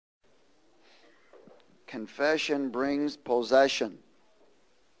Confession brings possession.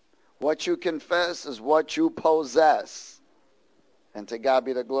 What you confess is what you possess. And to God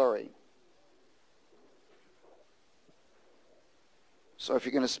be the glory. So if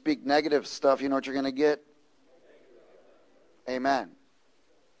you're going to speak negative stuff, you know what you're going to get? Amen.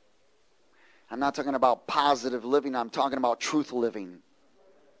 I'm not talking about positive living. I'm talking about truth living.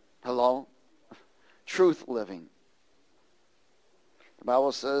 Hello? Truth living. The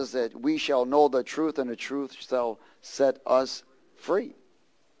Bible says that we shall know the truth, and the truth shall set us free.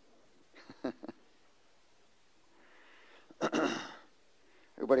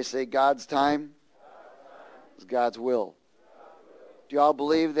 Everybody say God's time is God's will. Do y'all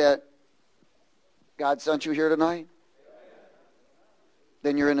believe that God sent you here tonight?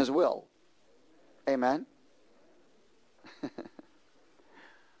 Then you're in his will. Amen.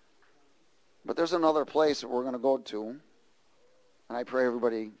 But there's another place that we're going to go to, and I pray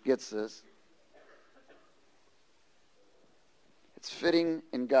everybody gets this. It's fitting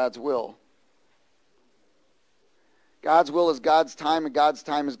in God's will. God's will is God's time, and God's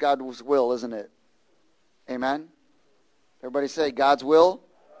time is God's will, isn't it? Amen? Everybody say, God's will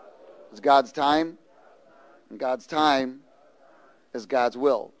is God's time, and God's time is God's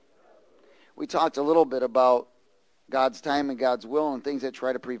will. We talked a little bit about God's time and God's will and things that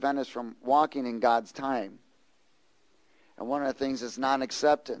try to prevent us from walking in God's time. And one of the things is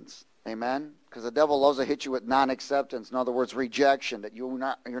non-acceptance. Amen? Because the devil loves to hit you with non-acceptance. In other words, rejection, that you're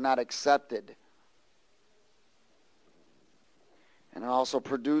not accepted. And it also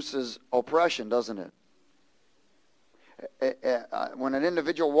produces oppression, doesn't it? When an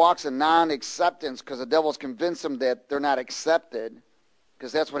individual walks in non-acceptance because the devil's convinced them that they're not accepted,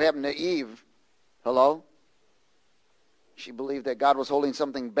 because that's what happened to Eve. Hello? She believed that God was holding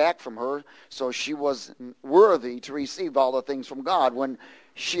something back from her, so she was worthy to receive all the things from God when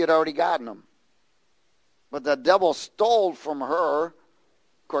she had already gotten them. But the devil stole from her.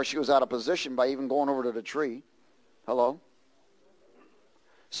 Of course, she was out of position by even going over to the tree. Hello?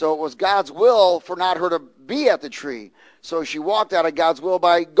 So it was God's will for not her to be at the tree. So she walked out of God's will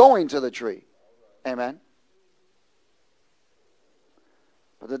by going to the tree. Amen?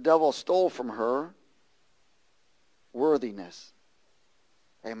 But the devil stole from her worthiness.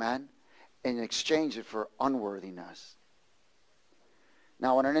 Amen? And exchanged it for unworthiness.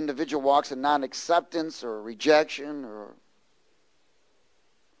 Now, when an individual walks in non-acceptance or rejection or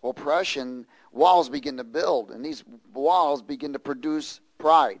oppression, walls begin to build. And these walls begin to produce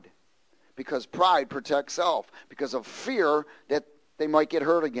pride. Because pride protects self. Because of fear that they might get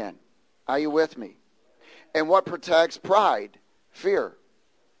hurt again. Are you with me? And what protects pride? Fear.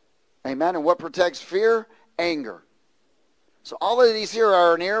 Amen? And what protects fear? Anger. So all of these here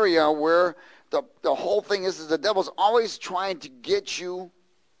are an area where the whole thing is the devil's always trying to get you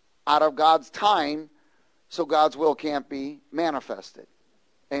out of God's time so God's will can't be manifested.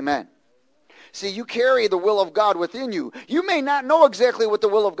 Amen. See, you carry the will of God within you. You may not know exactly what the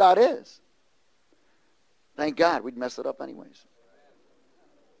will of God is. Thank God, we'd mess it up anyways.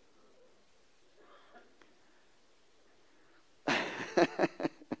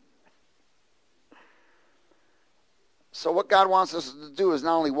 So what God wants us to do is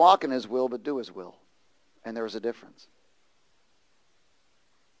not only walk in his will, but do his will. And there's a difference.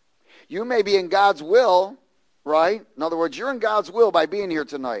 You may be in God's will, right? In other words, you're in God's will by being here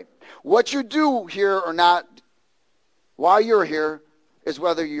tonight. What you do here or not while you're here is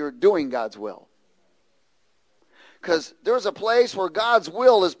whether you're doing God's will. Because there's a place where God's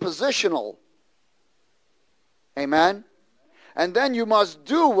will is positional. Amen? And then you must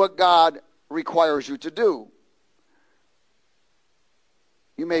do what God requires you to do.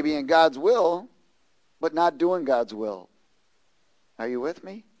 You may be in God's will, but not doing God's will. Are you with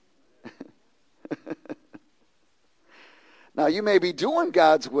me? Now, you may be doing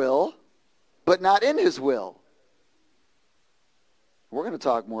God's will, but not in his will. We're going to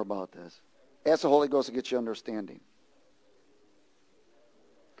talk more about this. Ask the Holy Ghost to get you understanding.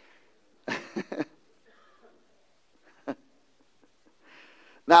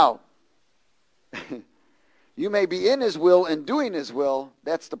 Now, you may be in his will and doing his will.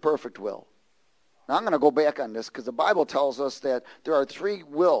 That's the perfect will. Now, I'm going to go back on this because the Bible tells us that there are three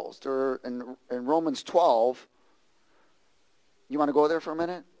wills. There are in Romans 12. You want to go there for a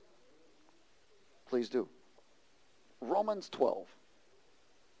minute? Please do. Romans 12.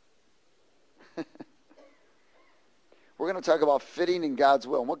 We're going to talk about fitting in God's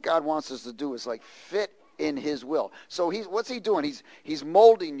will. And what God wants us to do is like fit in his will. So what's he doing? He's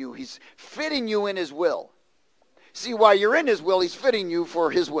molding you. He's fitting you in his will. See, while you're in his will, he's fitting you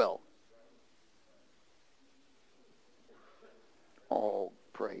for his will. Oh,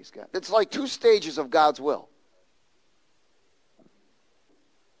 Praise God. It's like two stages of God's will.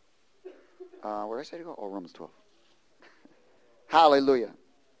 Where did I say to go? Oh, Romans 12. Hallelujah.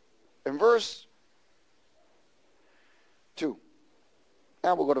 In verse 2.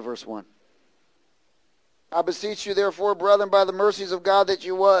 Now we'll go to verse 1. I beseech you, therefore, brethren, by the mercies of God, that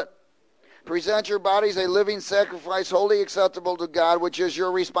you what? Present your bodies a living sacrifice, wholly acceptable to God, which is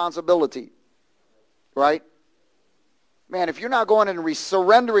your responsibility. Right? Man, if you're not going and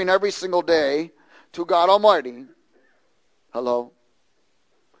surrendering every single day to God Almighty, hello?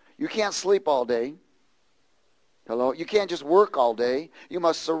 You can't sleep all day. Hello? You can't just work all day. You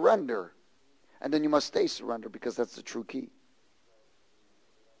must surrender. And then you must stay surrendered, because that's the true key.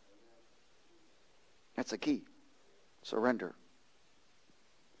 That's the key. Surrender.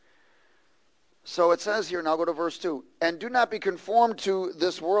 So it says here, now go to verse 2. And do not be conformed to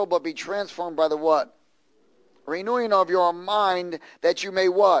this world, but be transformed by the what? Renewing of your mind, that you may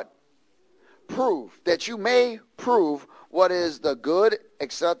what? Prove. That you may prove what is the good,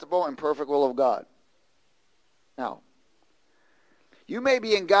 acceptable, and perfect will of God. Now, you may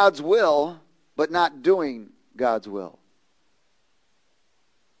be in God's will, but not doing God's will.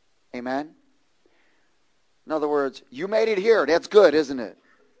 Amen? In other words, you made it here. That's good, isn't it?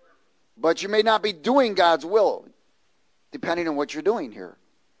 But you may not be doing God's will, depending on what you're doing here.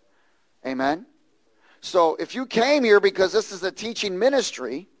 Amen? So if you came here because this is a teaching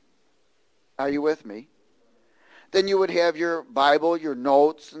ministry, are you with me? Then you would have your Bible, your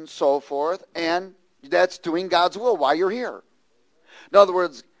notes, and so forth, and that's doing God's will while you're here. In other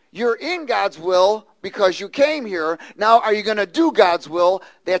words, you're in God's will because you came here. Now, are you going to do God's will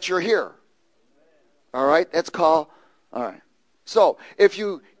that you're here? All right? That's called, all right. So, if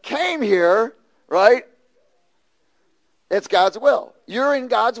you came here, right, it's God's will. You're in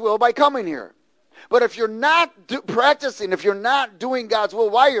God's will by coming here. But if you're not practicing, if you're not doing God's will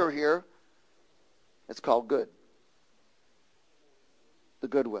while you're here, it's called good. The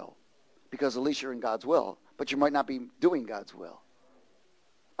good will. Because at least you're in God's will, but you might not be doing God's will.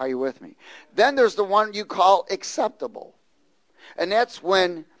 Are you with me? Then there's the one you call acceptable. And that's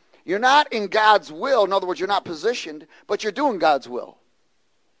when you're not in God's will. In other words, you're not positioned, but you're doing God's will.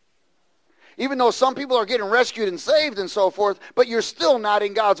 Even though some people are getting rescued and saved and so forth, but you're still not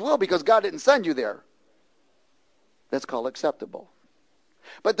in God's will because God didn't send you there. That's called acceptable.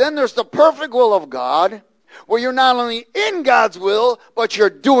 But then there's the perfect will of God, where you're not only in God's will, but you're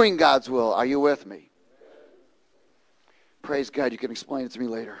doing God's will. Are you with me? Praise God, you can explain it to me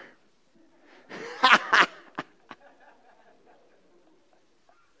later.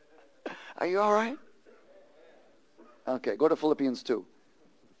 Are you all right? Okay, go to Philippians 2.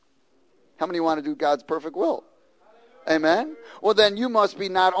 How many want to do God's perfect will? Amen? Well, then you must be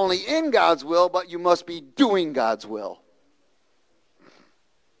not only in God's will, but you must be doing God's will.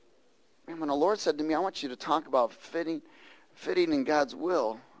 And when the Lord said to me, I want you to talk about fitting in God's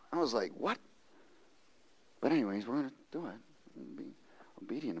will, I was like, what? But anyways, we're going to do it. We'll be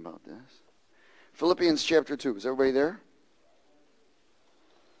obedient about this. Philippians chapter 2. Is everybody there?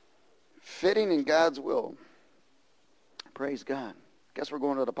 Fitting in God's will. Praise God. Guess we're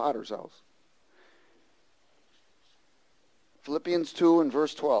going to the potter's house. Philippians 2 and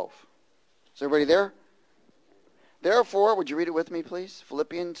verse 12. Is everybody there? Therefore, would you read it with me, please?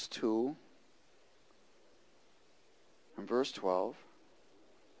 Philippians 2 and verse 12.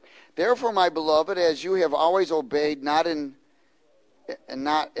 Therefore, my beloved, as you have always obeyed, not as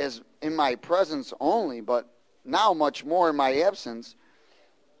in my presence only, but now much more in my absence,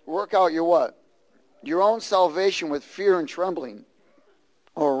 work out your what? Your own salvation with fear and trembling,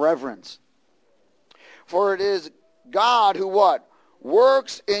 or reverence. For it is God who what?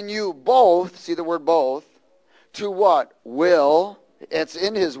 Works in you both, see the word both, to what? Will. It's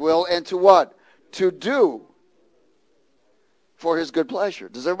in his will. And to what? To do for his good pleasure.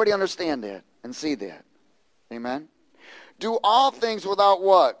 Does everybody understand that and see that? Amen? Do all things without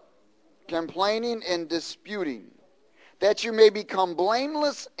what? Complaining and disputing, that you may become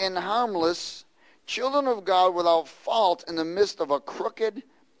blameless and harmless, children of God without fault in the midst of a crooked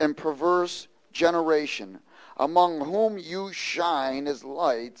and perverse generation, among whom you shine as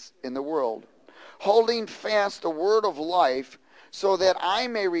lights in the world, holding fast the word of life, so that I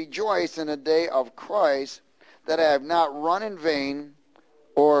may rejoice in the day of Christ, that I have not run in vain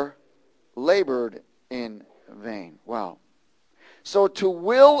or labored in vain. Wow. So to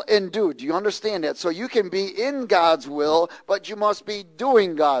will and do you understand that? So you can be in God's will, but you must be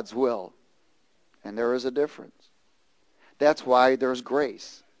doing God's will. And there is a difference. That's why there's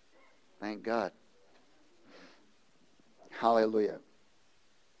grace. Thank God. Hallelujah.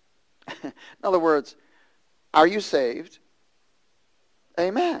 In other words, are you saved?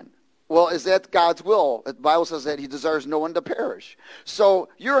 Amen. Well, is that God's will? The Bible says that he desires no one to perish. So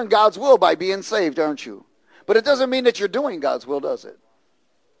you're in God's will by being saved, aren't you? But it doesn't mean that you're doing God's will, does it?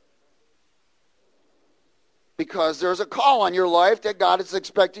 Because there's a call on your life that God is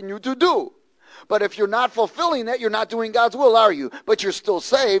expecting you to do. But if you're not fulfilling that, you're not doing God's will, are you? But you're still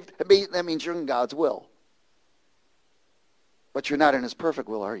saved. That means you're in God's will. But you're not in his perfect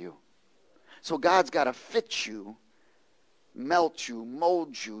will, are you? So God's got to fit you, melt you,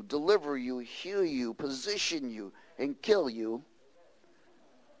 mold you, deliver you, heal you, position you, and kill you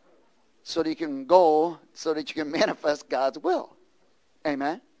so that you can go, so that you can manifest God's will.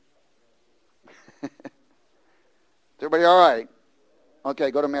 Amen? Is everybody all right? Okay,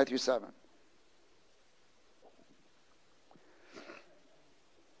 go to Matthew 7.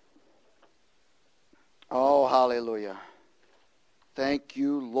 Oh, hallelujah. Thank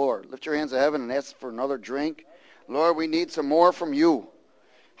you, Lord. Lift your hands to heaven and ask for another drink. Lord, we need some more from you.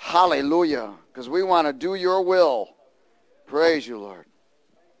 Hallelujah. Because we want to do your will. Praise you, Lord.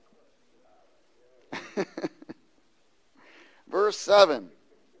 Verse 7.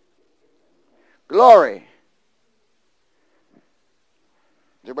 Glory.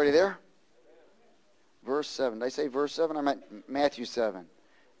 Is everybody there? Verse 7. Did I say verse 7? I meant Matthew 7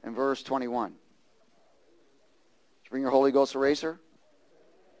 and verse 21. Did you bring your Holy Ghost eraser?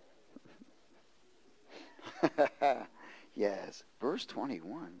 Yes. Verse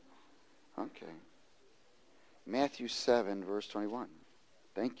 21. Okay. Matthew 7, verse 21.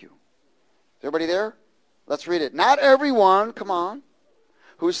 Thank you. Is everybody there? Let's read it. Not everyone, come on,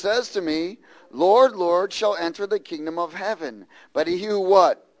 who says to me, Lord, Lord, shall enter the kingdom of heaven, but he who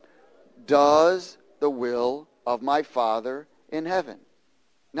what? Does the will of my Father in heaven.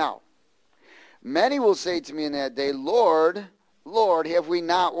 Now, many will say to me in that day, Lord, Lord, have we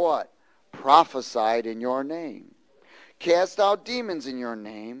not what? Prophesied in your name, cast out demons in your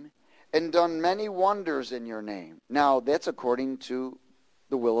name, and done many wonders in your name. Now, that's according to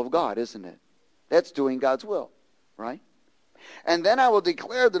the will of God, isn't it? That's doing God's will, right? And then I will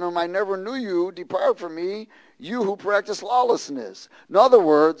declare to them, I never knew you. Depart from me, you who practice lawlessness. In other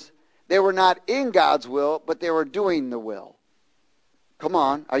words, they were not in God's will, but they were doing the will. Come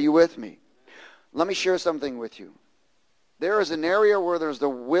on, are you with me? Let me share something with you. There is an area where there's the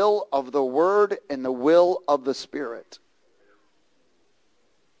will of the Word and the will of the Spirit.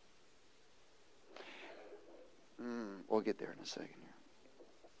 We'll get there in a second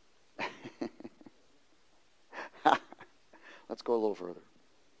here. Let's go a little further.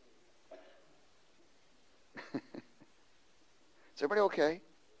 Is everybody okay?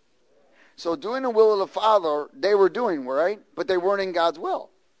 So doing the will of the Father, they were doing, right? But they weren't in God's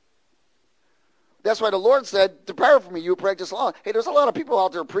will. That's why the Lord said, depart from me, you practice law. Hey, there's a lot of people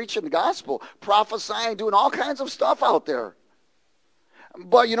out there preaching the gospel, prophesying, doing all kinds of stuff out there.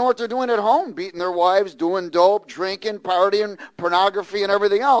 But you know what they're doing at home? Beating their wives, doing dope, drinking, partying, pornography, and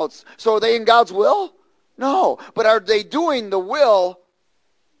everything else. So are they in God's will? No. But are they doing the will?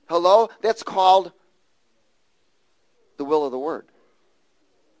 Hello? That's called the will of the Word.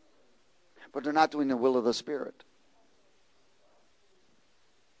 But they're not doing the will of the Spirit.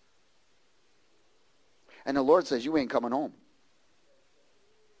 And the Lord says, you ain't coming home.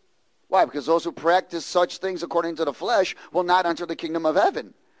 Why? Because those who practice such things according to the flesh will not enter the kingdom of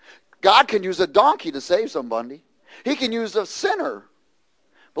heaven. God can use a donkey to save somebody. He can use a sinner.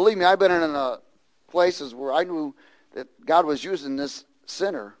 Believe me, I've been in places where I knew that God was using this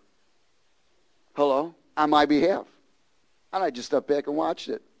sinner, on my behalf. And I just stepped back and watched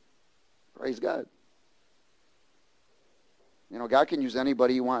it. Praise God. You know, God can use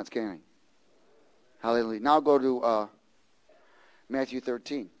anybody he wants, can't he? Hallelujah. Now go to Matthew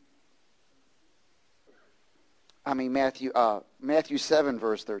 13. Matthew 7,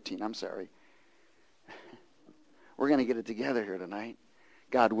 verse 13. I'm sorry. We're going to get it together here tonight,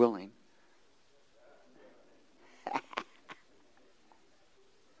 God willing.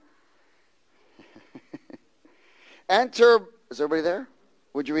 Enter, is everybody there?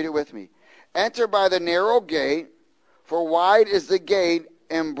 Would you read it with me? Enter by the narrow gate, for wide is the gate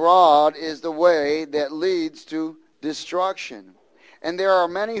and broad is the way that leads to destruction. And there are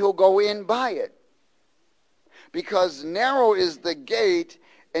many who go in by it. Because narrow is the gate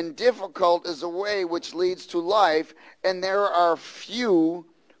and difficult is the way which leads to life, and there are few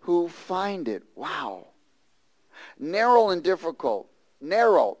who find it. Wow. Narrow and difficult.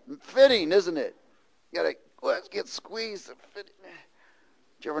 Narrow. Fitting, isn't it? You gotta, let's get squeezed. Did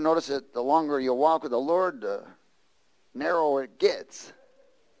you ever notice that the longer you walk with the Lord, the narrower it gets?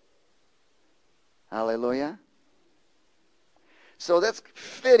 Hallelujah. So that's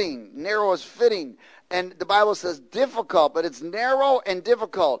fitting. Narrow is fitting. And the Bible says difficult, but it's narrow and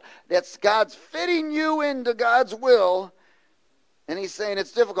difficult. That's God's fitting you into God's will. And he's saying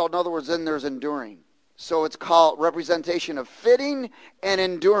it's difficult. In other words, then there's enduring. So it's called representation of fitting and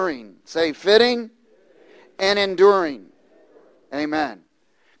enduring. Say fitting and enduring. Amen.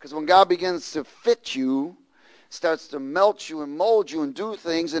 Because when God begins to fit you, starts to melt you and mold you and do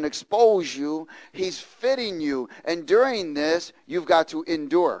things and expose you, he's fitting you. And during this, you've got to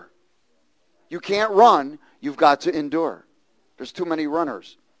endure. You can't run, you've got to endure. There's too many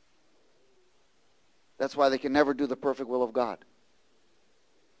runners. That's why they can never do the perfect will of God.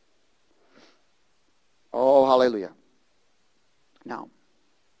 Oh, hallelujah. Now,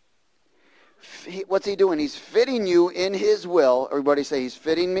 what's he doing? He's fitting you in his will. Everybody say, he's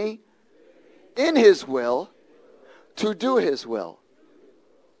fitting me in his will to do his will.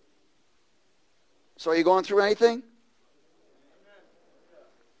 So are you going through anything?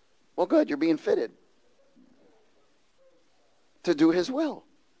 Well, good. You're being fitted to do his will.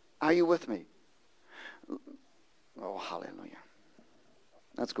 Are you with me? Oh, hallelujah.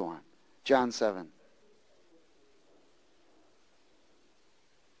 Let's go on. John 7.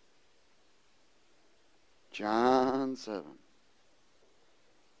 John 7.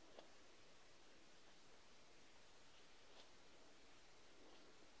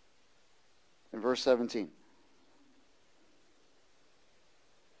 In verse 17.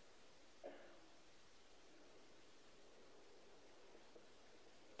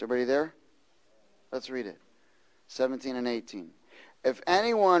 Everybody there? Let's read it. 17 and 18. If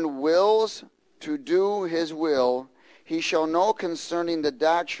anyone wills to do his will, he shall know concerning the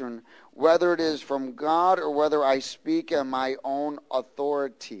doctrine, whether it is from God or whether I speak on my own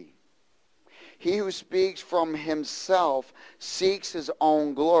authority. He who speaks from himself seeks his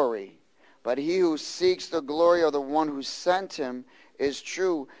own glory, but he who seeks the glory of the one who sent him is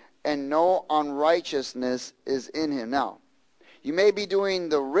true, and no unrighteousness is in him. Now, you may be doing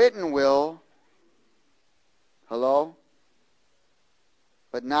the written will, hello,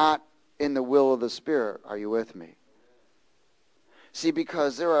 but not in the will of the Spirit. Are you with me? See,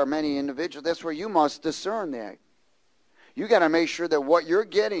 because there are many individuals, that's where you must discern that. You got to make sure that what you're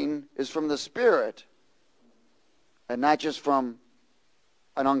getting is from the Spirit and not just from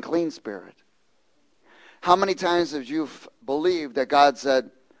an unclean spirit. How many times have you believed that God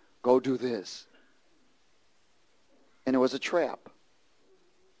said, go do this? And it was a trap.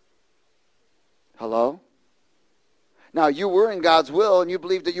 Hello? Now, you were in God's will, and you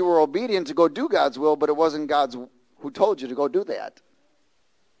believed that you were obedient to go do God's will, but it wasn't God's who told you to go do that.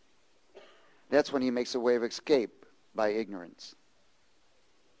 That's when he makes a way of escape by ignorance.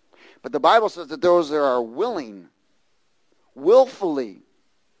 But the Bible says that those that are willing, willfully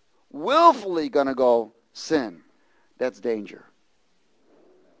going to go sin, that's danger.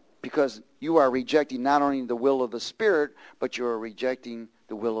 Because you are rejecting not only the will of the Spirit, but you are rejecting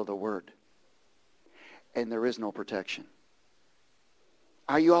the will of the Word. And there is no protection.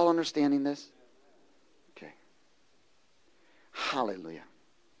 Are you all understanding this? Okay. Hallelujah.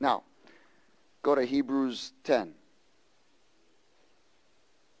 Now, go to Hebrews 10.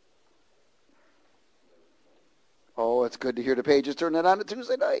 Oh, it's good to hear the pages turn that on a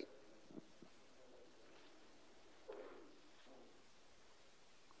Tuesday night.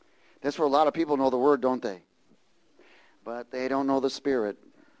 That's where a lot of people know the Word, don't they? But they don't know the Spirit.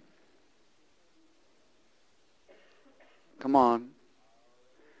 Come on.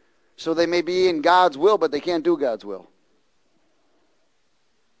 So they may be in God's will, but they can't do God's will.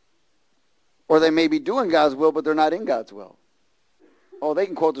 Or they may be doing God's will, but they're not in God's will. Oh, they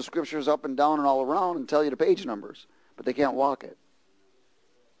can quote the scriptures up and down and all around and tell you the page numbers, but they can't walk it.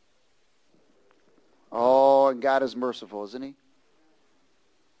 Oh, and God is merciful, isn't he?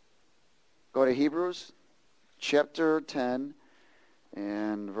 Go to Hebrews chapter 10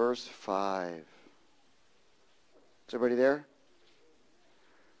 and verse 5. Is everybody there?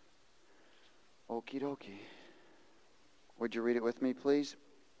 Okie dokie. Would you read it with me, please?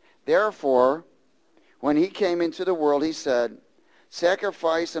 Therefore, when he came into the world, he said,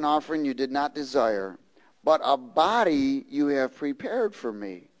 sacrifice and offering you did not desire, but a body you have prepared for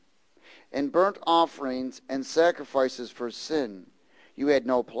me. And burnt offerings and sacrifices for sin you had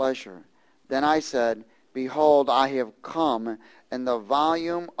no pleasure. Then I said, behold, I have come. In the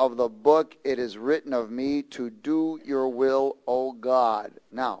volume of the book it is written of me to do your will, O God.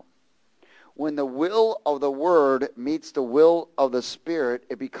 Now, when the will of the Word meets the will of the Spirit,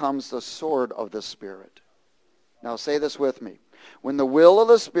 it becomes the sword of the Spirit. Now say this with me. When the will of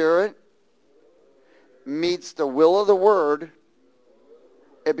the Spirit meets the will of the Word,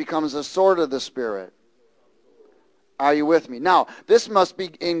 it becomes the sword of the Spirit. Are you with me? Now, this must be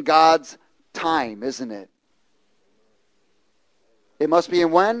in God's time, isn't it? It must be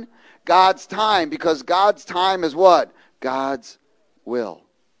in when? God's time, because God's time is what? God's will.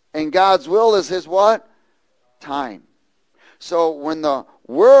 And God's will is his what? Time. So when the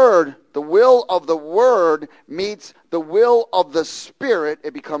Word, the will of the Word meets the will of the Spirit,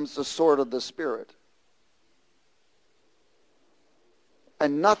 it becomes the sword of the Spirit.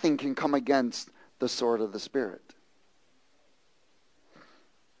 And nothing can come against the sword of the Spirit.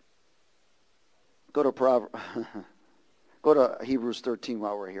 Go to Hebrews 13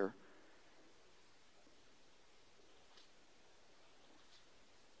 while we're here.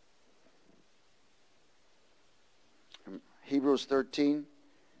 Hebrews 13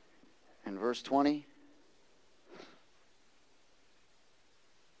 and verse 20.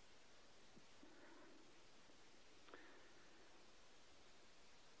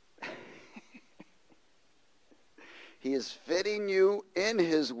 He is fitting you in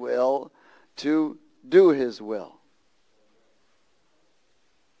his will to do his will.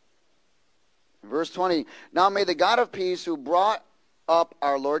 Verse 20, now may the God of peace, who brought up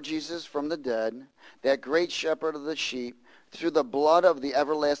our Lord Jesus from the dead, that great shepherd of the sheep, through the blood of the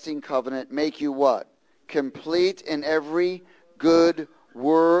everlasting covenant, make you what? Complete in every good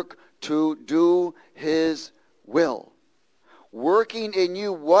work to do his will, working in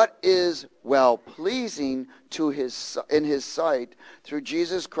you what is well-pleasing to in his sight, through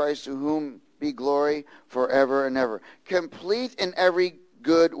Jesus Christ, to whom be glory forever and ever. Complete in every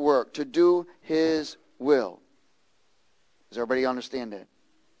good work to do his will. Does everybody understand that?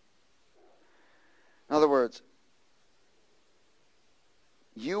 In other words,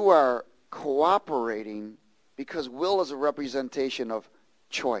 you are cooperating because will is a representation of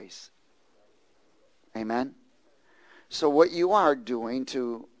choice. Amen? So what you are doing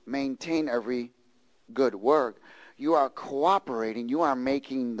to maintain every good work, you are cooperating, you are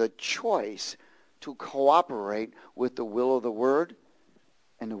making the choice to cooperate with the will of the Word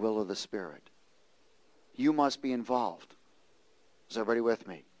and the will of the Spirit. You must be involved. Is everybody with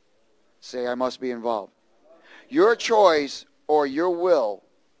me? Say, I must be involved. Your choice or your will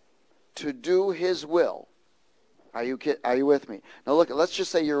to do his will. Are you with me? Now look, let's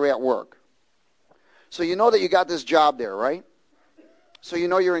just say you're at work. So you know that you got this job there, right? So you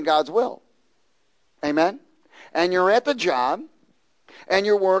know you're in God's will. Amen? And you're at the job, and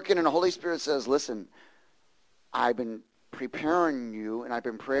you're working, and the Holy Spirit says, listen, I've been preparing you, and I've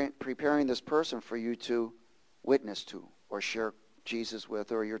been preparing this person for you to witness to or share Jesus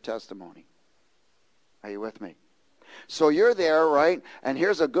with, or your testimony. Are you with me? So you're there, right? And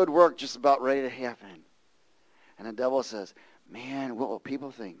here's a good work just about ready to happen. And the devil says, man, what will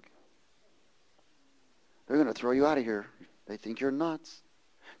people think? They're going to throw you out of here. They think you're nuts.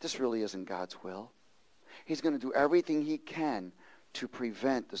 This really isn't God's will. He's going to do everything he can to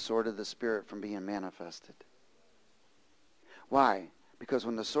prevent the sword of the Spirit from being manifested. Why? Because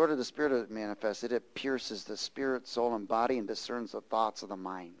when the sword of the Spirit is manifested, it pierces the spirit, soul, and body and discerns the thoughts of the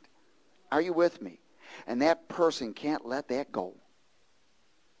mind. Are you with me? And that person can't let that go.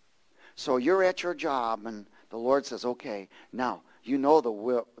 So you're at your job, and the Lord says, okay, now, you know the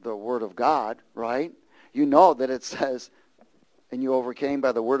Word of God, right? You know that it says, and you overcame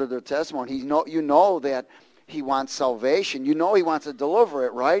by the word of their testimony. You know that he wants salvation. You know he wants to deliver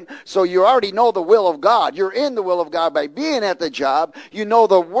it, right? So you already know the will of God. You're in the will of God by being at the job. You know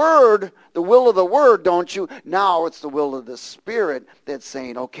the Word, the will of the Word, don't you? Now it's the will of the Spirit that's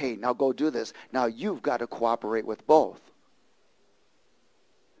saying, okay, now go do this. Now you've got to cooperate with both.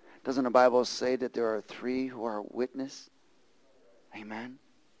 Doesn't the Bible say that there are three who are witness? Amen?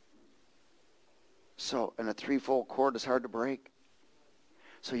 So, and a threefold cord is hard to break.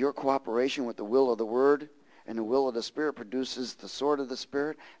 So your cooperation with the will of the Word and the will of the Spirit produces the sword of the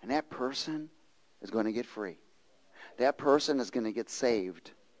Spirit, and that person is going to get free. That person is going to get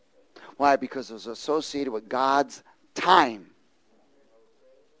saved. Why? Because it was associated with God's time.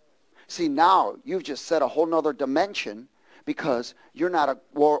 See, now you've just set a whole nother dimension, because you're not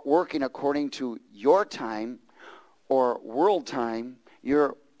working according to your time or world time.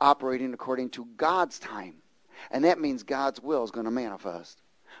 You're operating according to God's time. And that means God's will is going to manifest.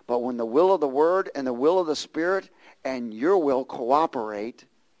 But when the will of the Word and the will of the Spirit and your will cooperate,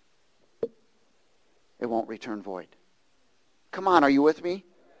 it won't return void. Come on, are you with me?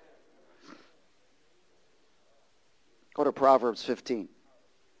 Go to Proverbs 15.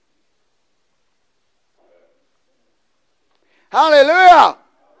 Hallelujah!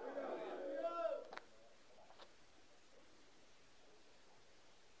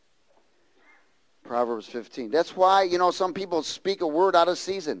 Proverbs 15. That's why, some people speak a word out of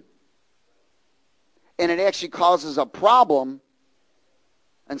season. and it actually causes a problem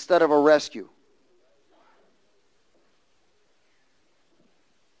instead of a rescue.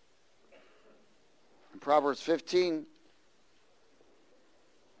 In Proverbs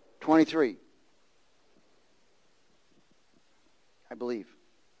 15:23, I believe.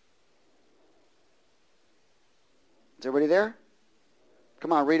 Is everybody there?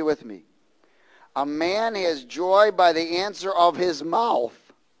 Come on, read it with me. A man has joy by the answer of his mouth,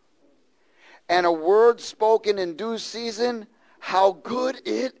 and a word spoken in due season, how good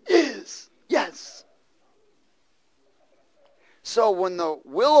it is. Yes. So when the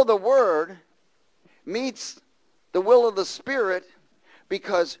will of the Word meets the will of the Spirit,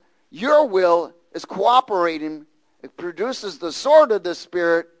 because your will is cooperating, it produces the sword of the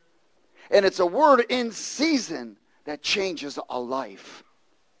Spirit, and it's a word in season that changes a life.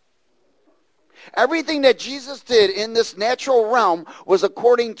 Everything that Jesus did in this natural realm was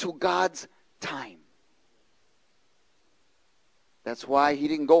according to God's time. That's why he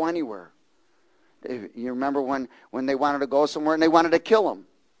didn't go anywhere. You remember when they wanted to go somewhere and they wanted to kill him.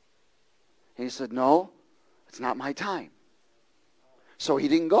 And he said, no, it's not my time. So he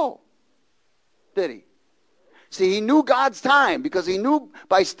didn't go, did he? See, he knew God's time because he knew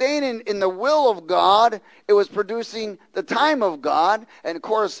by staying in the will of God, it was producing the time of God. And, of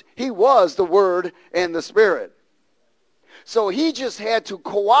course, he was the Word and the Spirit. So he just had to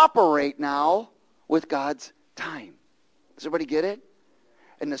cooperate now with God's time. Does everybody get it?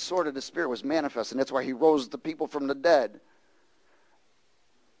 And the sword of the Spirit was manifest, and that's why he rose the people from the dead.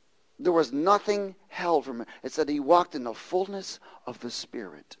 There was nothing held from him. It said he walked in the fullness of the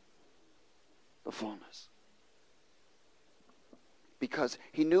Spirit. The fullness. Because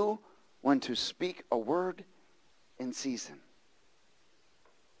he knew when to speak a word in season.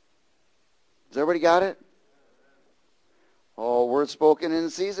 Has everybody got it? Oh, word spoken in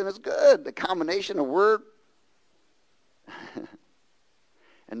season is good. The combination of word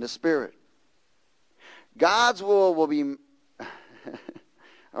and the Spirit. God's will be...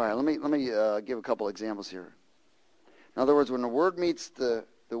 All right, let me give a couple examples here. In other words, when the word meets the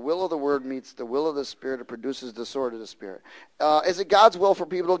will of the Word meets the will of the Spirit, it produces the sword of the Spirit. Is it God's will for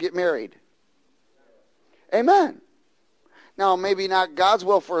people to get married? Amen. Now, maybe not God's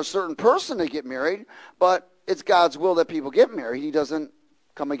will for a certain person to get married, but it's God's will that people get married. He doesn't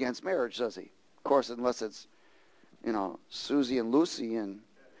come against marriage, does he? Of course, unless it's, Susie and Lucy and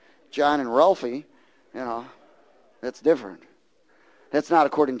John and Ralphie, that's different. That's not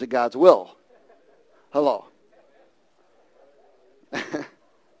according to God's will. Hello.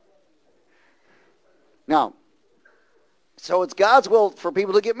 Now, so it's God's will for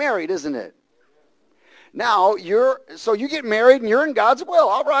people to get married, isn't it? Now, you get married and you're in God's will.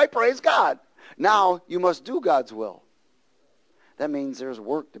 All right, praise God. Now, you must do God's will. That means there's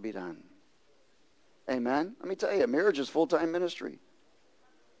work to be done. Amen? Let me tell you, marriage is full-time ministry.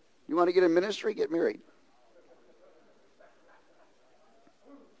 You want to get in ministry? Get married.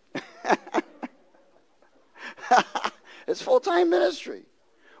 It's full-time ministry.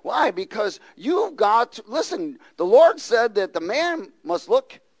 Why? Because you've got to, listen, the Lord said that the man must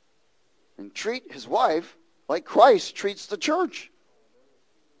look and treat his wife like Christ treats the church.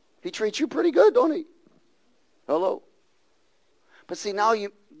 He treats you pretty good, don't he? Hello? But see, now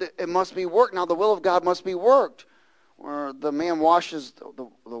it must be worked. Now the will of God must be worked. Where the man washes the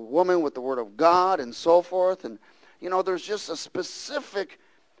woman with the word of God and so forth. And, there's just a specific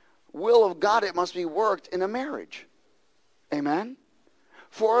will of God. It must be worked in a marriage. Amen?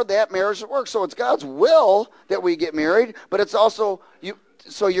 For that marriage to work. So it's God's will that we get married, but it's also,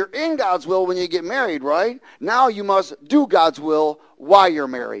 so you're in God's will when you get married, right? Now you must do God's will while you're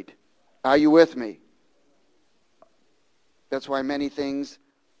married. Are you with me? That's why many things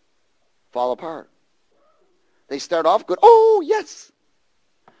fall apart. They start off good. Oh, yes.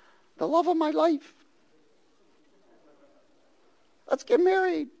 The love of my life. Let's get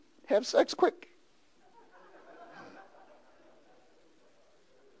married. Have sex quick.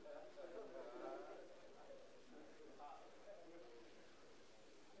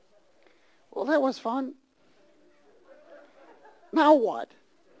 Well, that was fun. Now what?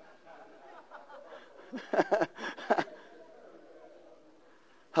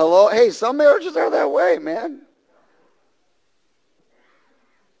 Hello? Hey, some marriages are that way, man.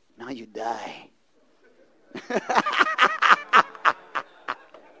 Now you die.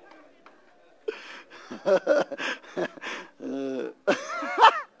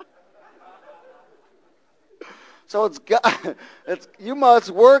 So it's God. You must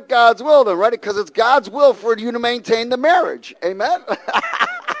work God's will then, right? Because it's God's will for you to maintain the marriage. Amen?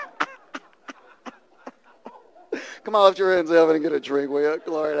 Come Come on, lift your hands up and get a drink, will you?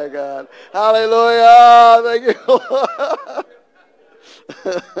 Glory to God. Hallelujah. Thank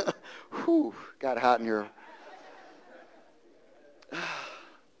you. Whew, got hot in here.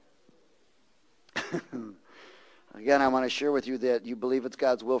 Again, I want to share with you that you believe it's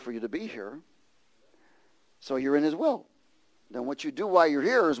God's will for you to be here. So you're in his will. Then what you do while you're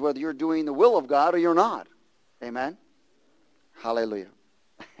here is whether you're doing the will of God or you're not. Amen? Hallelujah.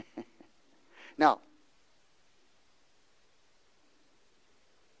 Now,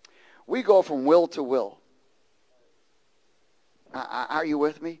 we go from will to will. Are you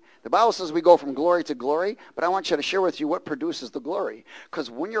with me? The Bible says we go from glory to glory, but I want you to share with you what produces the glory.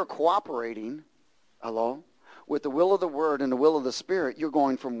 Because when you're cooperating, hello, with the will of the Word and the will of the Spirit, you're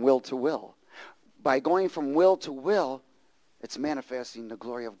going from will to will. By going from will to will, it's manifesting the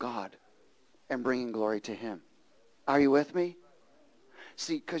glory of God and bringing glory to him. Are you with me?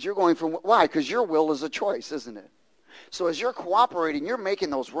 See, because you're going from, why? Because your will is a choice, isn't it? So as you're cooperating, you're making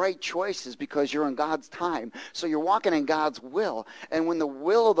those right choices because you're in God's time. So you're walking in God's will. And when the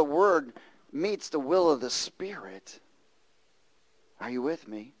will of the Word meets the will of the Spirit, are you with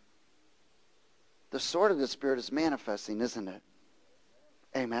me? The sword of the Spirit is manifesting, isn't it?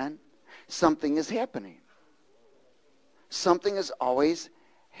 Amen? Something is happening. Something is always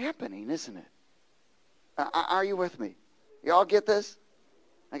happening, isn't it? Are you with me? You all get this?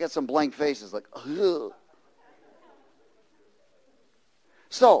 I got some blank faces like, ugh.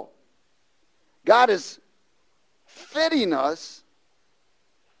 So, God is fitting us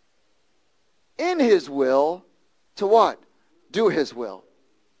in his will to what? Do his will.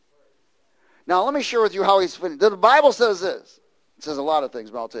 Now, let me share with you how he's fitting. The Bible says this. It says a lot of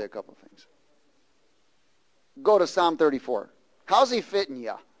things, but I'll tell you a couple of things. Go to Psalm 34. How's he fitting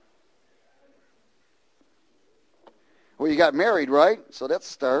you? Well, you got married, right? So that's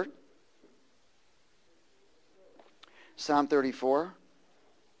a start. Psalm 34.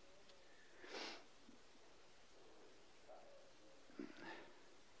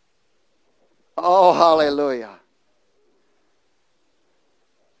 Oh, hallelujah.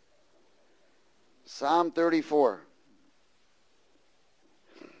 Psalm 34.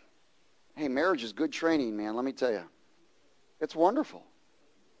 Hey, marriage is good training, man, let me tell you. It's wonderful.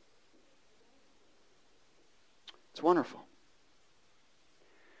 It's wonderful.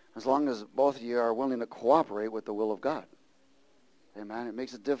 As long as both of you are willing to cooperate with the will of God. Amen. It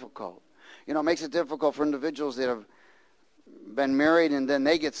makes it difficult. You know, it makes it difficult for individuals that have been married and then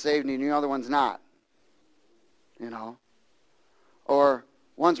they get saved and the other one's not. You know. Or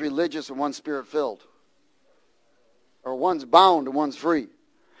one's religious and one's spirit-filled. Or one's bound and one's free.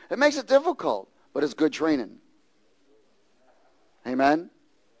 It makes it difficult, but it's good training. Amen?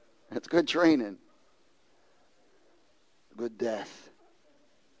 It's good training. Good death.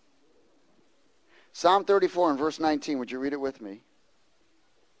 Psalm 34 and verse 19. Would you read it with me?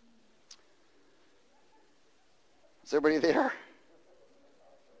 Is everybody there?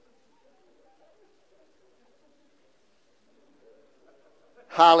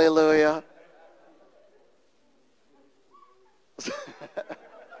 Hallelujah.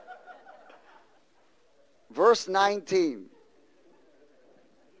 Verse 19.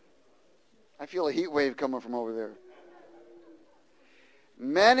 I feel a heat wave coming from over there.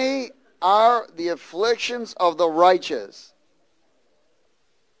 Many are the afflictions of the righteous.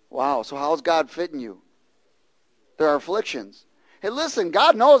 Wow, so how's God fitting you? There are afflictions. Hey, listen,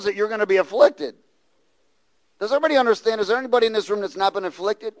 God knows that you're going to be afflicted. Does everybody understand? Is there anybody in this room that's not been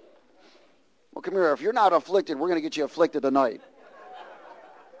afflicted? Well, come here. If you're not afflicted, we're going to get you afflicted tonight.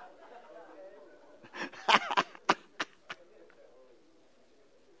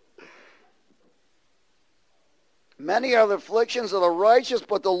 Many are the afflictions of the righteous,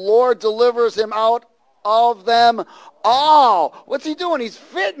 but the Lord delivers him out of them all. What's he doing? He's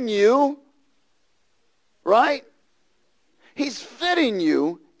fitting you, right? He's fitting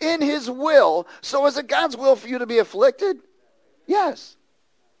you in his will. So is it God's will for you to be afflicted? Yes.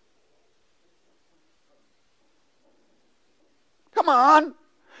 Come on.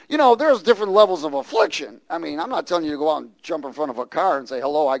 You know, there's different levels of affliction. I mean, I'm not telling you to go out and jump in front of a car and say,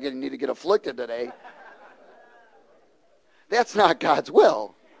 hello, I need to get afflicted today. That's not God's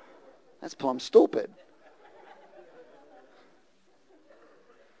will. That's plumb stupid.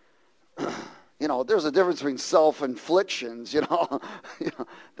 You know, there's a difference between self-inflictions,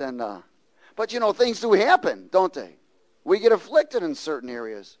 but, things do happen, don't they? We get afflicted in certain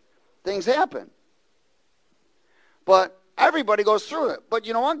areas. Things happen. But everybody goes through it. But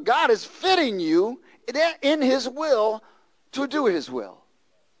you know what? God is fitting you in his will to do his will.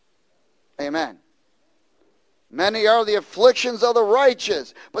 Amen. Many are the afflictions of the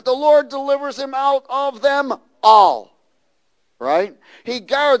righteous, but the Lord delivers him out of them all. Right? He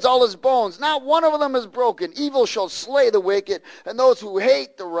guards all his bones. Not one of them is broken. Evil shall slay the wicked, and those who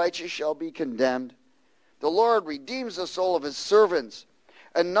hate the righteous shall be condemned. The Lord redeems the soul of his servants,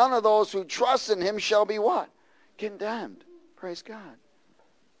 and none of those who trust in him shall be what? Condemned. Praise God.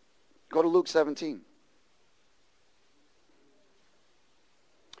 Go to Luke 17.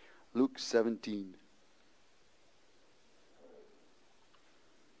 Luke 17.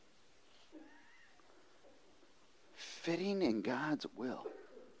 Fitting in God's will.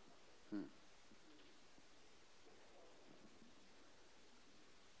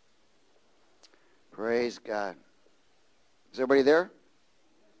 Praise God. Is everybody there?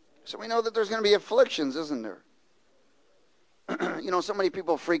 So we know that there's going to be afflictions, isn't there? So many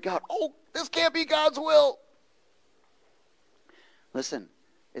people freak out. Oh, this can't be God's will. Listen,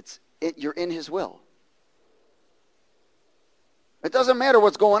 you're in his will. It doesn't matter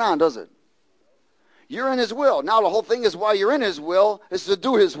what's going on, does it? You're in his will. Now the whole thing is why you're in his will is to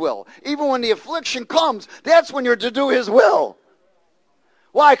do his will. Even when the affliction comes, that's when you're to do his will.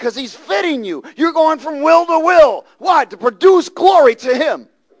 Why? Because he's fitting you. You're going from will to will. Why? To produce glory to him.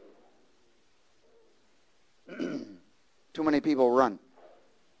 Too many people run.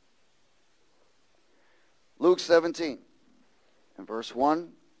 Luke 17, and verse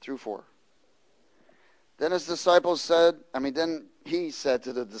 1 through 4. Then he said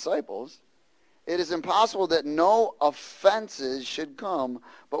to the disciples, it is impossible that no offenses should come,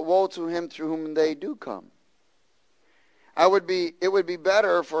 but woe to him through whom they do come. It would be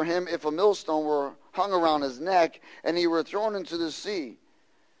better for him if a millstone were hung around his neck and he were thrown into the sea,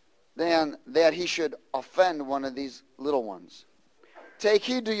 than that he should offend one of these little ones. Take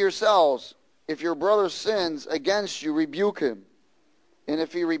heed to yourselves. If your brother sins against you, rebuke him. And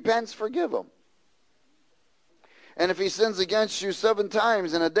if he repents, forgive him. And if he sins against you 7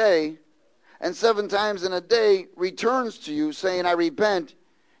 times in a day, and 7 times in a day returns to you, saying, I repent,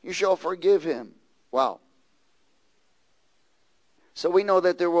 you shall forgive him. Wow. So we know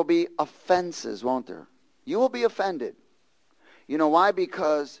that there will be offenses, won't there? You will be offended. You know why?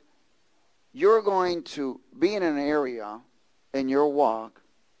 Because you're going to be in an area in your walk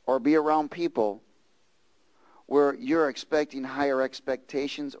or be around people where you're expecting higher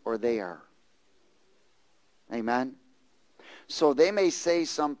expectations, or they are. Amen? So they may say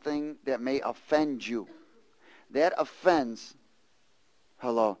something that may offend you. That offense,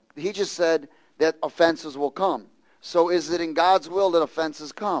 hello. He just said that offenses will come. So is it in God's will that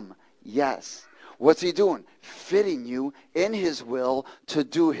offenses come? Yes. What's he doing? Fitting you in his will to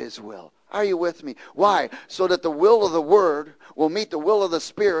do his will. Are you with me? Why? So that the will of the Word will meet the will of the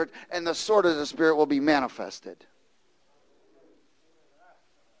Spirit, and the sword of the Spirit will be manifested.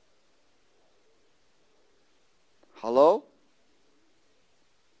 Hello?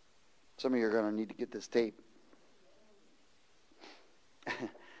 Some of you are going to need to get this tape.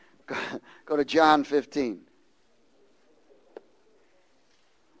 Go to John 15.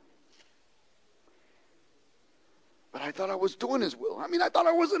 But I thought I was doing his will. I thought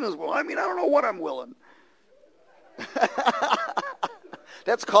I was in his will. I don't know what I'm willing.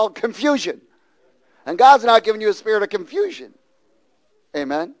 That's called confusion. And God's not giving you a spirit of confusion.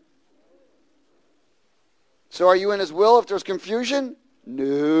 Amen? So are you in his will if there's confusion?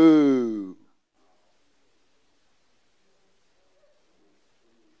 No.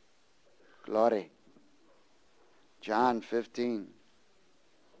 Glory. John 15.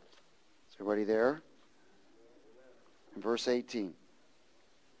 Is everybody there? In verse 18.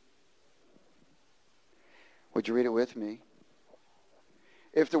 Would you read it with me?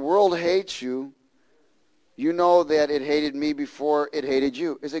 If the world hates you, you know that it hated me before it hated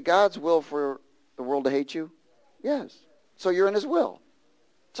you. Is it God's will for the world to hate you? Yes. So you're in his will.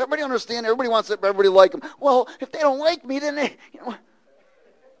 Does everybody understand? Everybody wants everybody to like him. Well, if they don't like me, then they...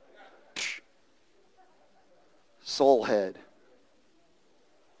 Soul head.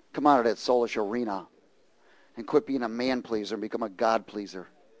 Come out of that soulish arena. And quit being a man pleaser and become a God pleaser.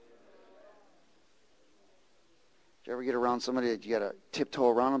 Did you ever get around somebody that you got to tiptoe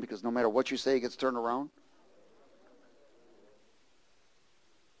around them because no matter what you say, it gets turned around?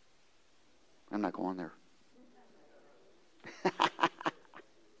 I'm not going there.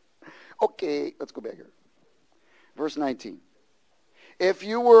 Okay, let's go back here. Verse 19. If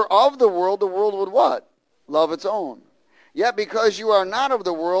you were of the world would what? Love its own. Yet because you are not of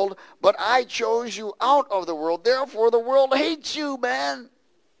the world, but I chose you out of the world, therefore the world hates you, man.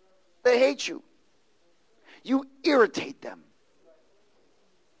 They hate you. You irritate them.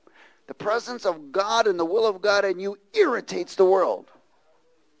 The presence of God and the will of God in you irritates the world.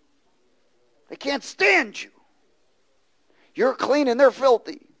 They can't stand you. You're clean and they're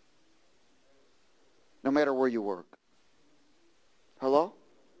filthy. No matter where you work. Hello?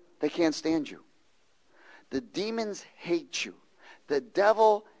 They can't stand you. The demons hate you. The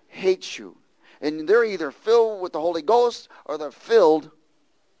devil hates you. And they're either filled with the Holy Ghost or they're filled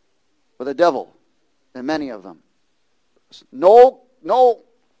with the devil. And many of them. No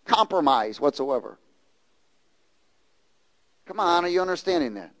compromise whatsoever. Come on, are you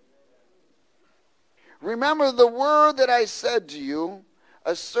understanding that? Remember the word that I said to you,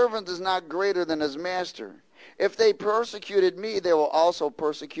 a servant is not greater than his master. If they persecuted me, they will also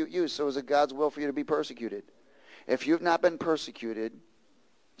persecute you. So is it God's will for you to be persecuted? If you've not been persecuted,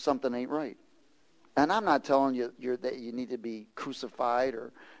 something ain't right. And I'm not telling you that you need to be crucified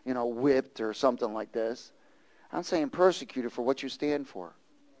or, whipped or something like this. I'm saying persecuted for what you stand for.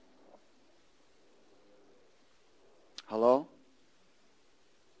 Hello?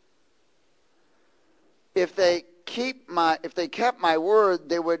 If they kept my word,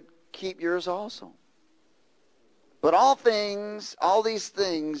 they would keep yours also. But all these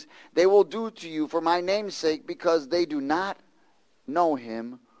things, they will do to you for my name's sake, because they do not know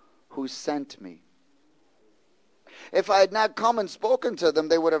him who sent me. If I had not come and spoken to them,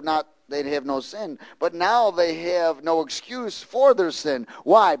 they'd have no sin. But now they have no excuse for their sin.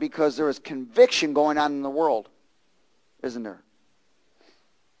 Why? Because there is conviction going on in the world, isn't there?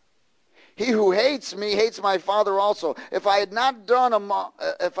 He who hates me hates my Father also. If I had not done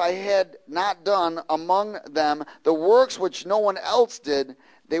among them the works which no one else did,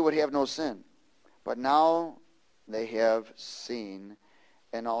 they would have no sin. But now they have seen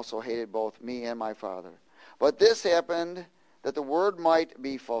and also hated both me and my Father. But this happened that the word might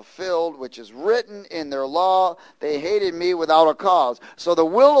be fulfilled, which is written in their law. They hated me without a cause. So the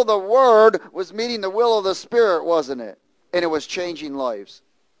will of the word was meeting the will of the Spirit, wasn't it? And it was changing lives.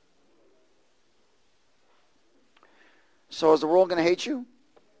 So is the world going to hate you?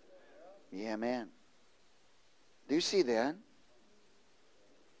 Yeah, man. Do you see that?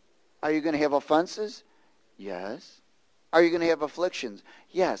 Are you going to have offenses? Yes. Are you going to have afflictions?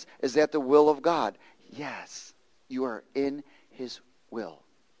 Yes. Is that the will of God? Yes. You are in his will.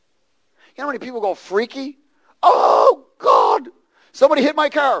 You know how many people go freaky? Oh, God. Somebody hit my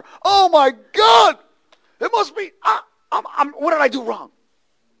car. Oh, my God. It must be, what did I do wrong?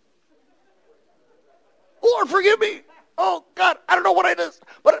 Lord, forgive me. Oh, God, I don't know what I did,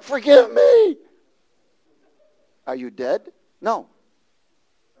 but forgive me. Are you dead? No.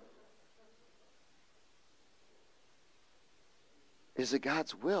 Is it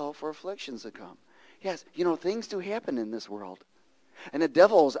God's will for afflictions to come? Yes, things do happen in this world. And the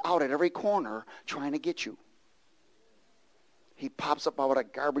devil is out at every corner trying to get you. He pops up out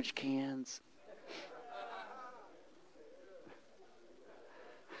of garbage cans.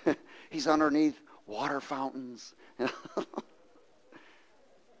 He's underneath water fountains.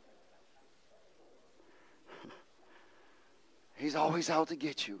 He's always out to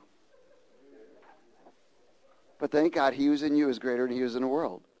get you. But thank God he who's in you is greater than he who's in the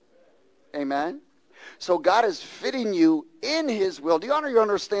world. Amen? So God is fitting you in his will. Do you honor your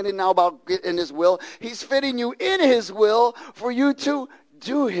understanding now about in his will? He's fitting you in his will for you to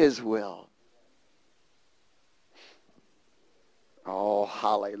do his will. Oh,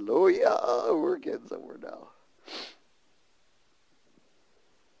 hallelujah. We're getting somewhere now.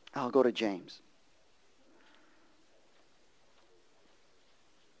 I'll go to James.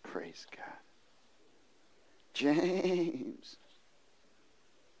 Praise God.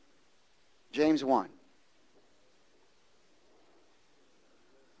 James 1.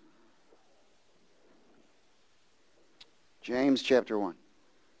 James chapter 1. Is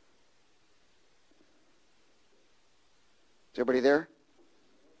everybody there?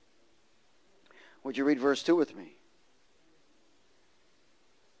 Would you read verse 2 with me?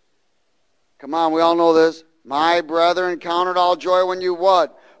 Come on, we all know this. My brethren, count it all joy when you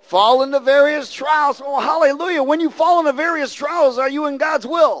what? Fall into various trials. Oh, hallelujah. When you fall into various trials, are you in God's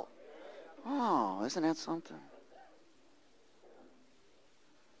will? Oh, isn't that something?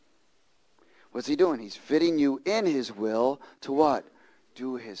 What's he doing? He's fitting you in his will to what?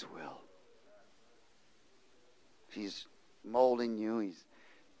 Do his will. He's molding you. He's,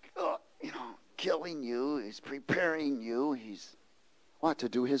 killing you. He's preparing you. He's, what? To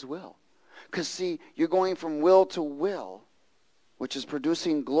do his will. Because, see, you're going from will to will, which is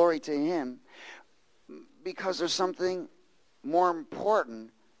producing glory to him, because there's something more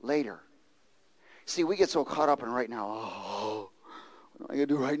important later. See, we get so caught up in right now. Oh, what am I going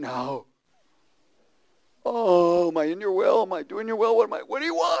to do right now? Oh, am I in your will? Am I doing your will? What do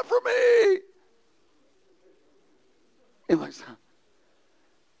you want from me? And like,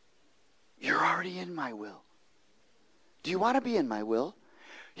 you're already in my will. Do you want to be in my will?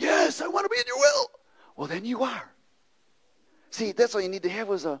 Yes, I want to be in your will. Well, then you are. See, that's all you need to have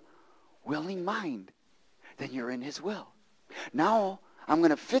is a willing mind. Then you're in his will. Now, I'm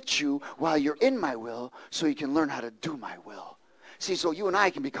going to fit you while you're in my will so you can learn how to do my will. See, so you and I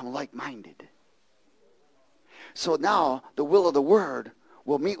can become like-minded. So now, the will of the Word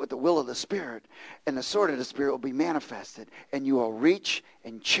will meet with the will of the Spirit, and the sword of the Spirit will be manifested, and you will reach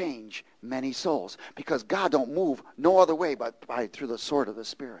and change many souls. Because God don't move no other way but through the sword of the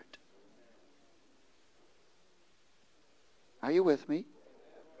Spirit. Are you with me?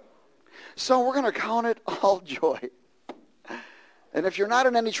 So we're going to count it all joy. And if you're not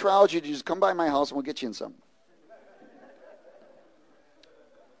in any trials, you just come by my house and we'll get you in some.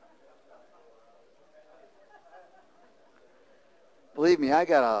 Believe me, I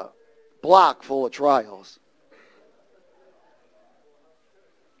got a block full of trials.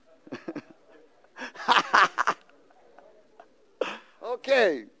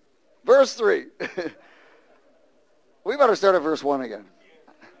 Okay, verse 3. We better start at verse 1 again.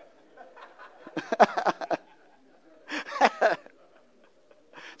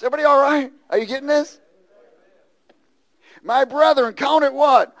 Is everybody all right? Are you getting this? My brethren, count it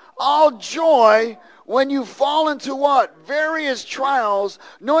what? All joy when you fall into what? Various trials,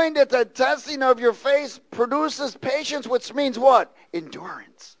 knowing that the testing of your faith produces patience, which means what?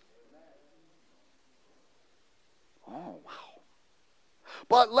 Endurance. Oh, wow.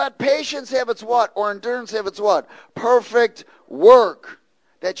 But let patience have its what? Or endurance have its what? Perfect work,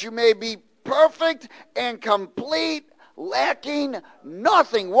 that you may be perfect and complete, lacking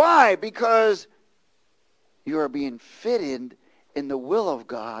nothing. Why? Because you are being fitted in the will of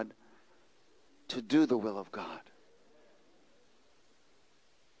God to do the will of God.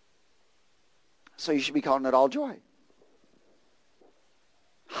 So you should be counting it all joy.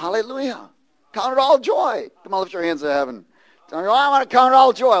 Hallelujah. Count it all joy. Come on, lift your hands to heaven. Tell me, I want to count it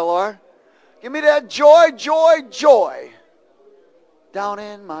all joy, Lord. Give me that joy, joy, joy. Down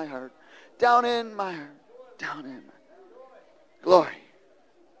in my heart. Down in my heart. Down in my heart. Glory.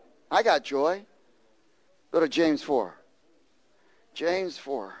 I got joy. Go to James 4. James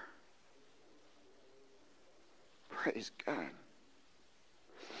 4. Praise God.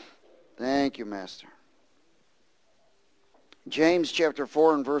 Thank you, Master. James chapter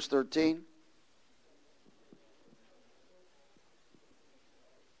 4 and verse 13.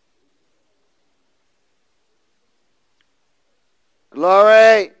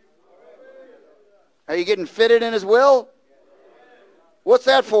 Glory. Are you getting fitted in his will? What's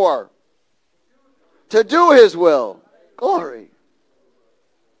that for? To do his will. Glory.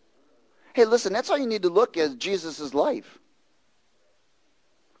 Hey, listen, that's all you need to look at Jesus' life.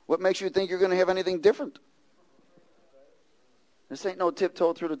 What makes you think you're going to have anything different? This ain't no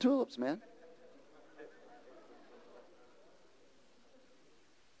tiptoe through the tulips, man.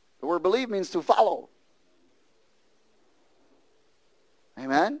 The word believe means to follow.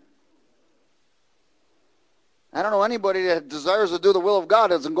 Amen? I don't know anybody that desires to do the will of God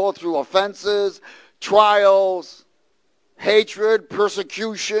doesn't go through offenses, trials, hatred,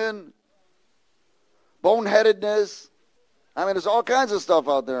 persecution, boneheadedness. I mean, there's all kinds of stuff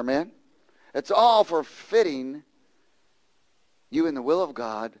out there, man. It's all for fitting you in the will of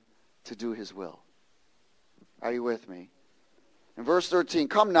God to do his will. Are you with me? In verse 13,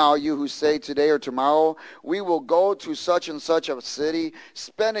 come now, you who say today or tomorrow, we will go to such and such a city,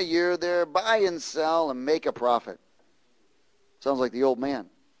 spend a year there, buy and sell, and make a profit. Sounds like the old man.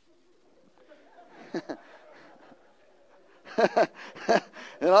 You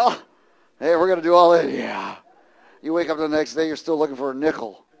know? Hey, we're going to do all that. Yeah. You wake up the next day, you're still looking for a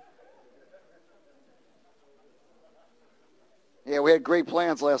nickel. Yeah, we had great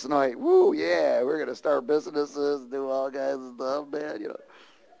plans last night. Woo, yeah, we're going to start businesses, do all kinds of stuff, man, you know.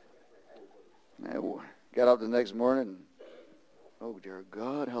 And got up the next morning, oh, dear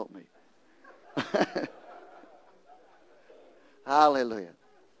God, help me. Hallelujah.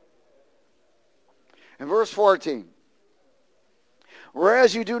 In verse 14,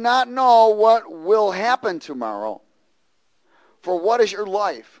 whereas you do not know what will happen tomorrow, for what is your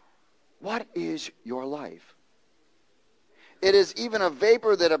life? What is your life? It is even a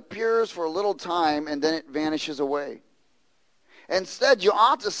vapor that appears for a little time and then it vanishes away. Instead, you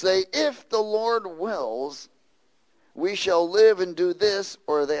ought to say, if the Lord wills, we shall live and do this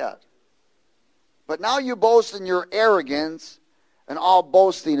or that. But now you boast in your arrogance, and all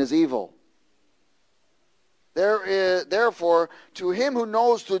boasting is evil. Therefore, to him who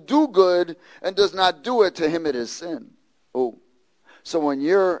knows to do good and does not do it, to him it is sin. Oh, so when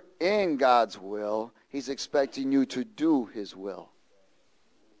you're in God's will, he's expecting you to do his will.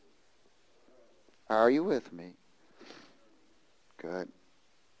 Are you with me? Good.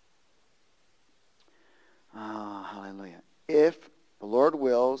 Ah, hallelujah. If the Lord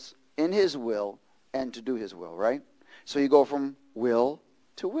wills, in his will, and to do his will, right? So you go from will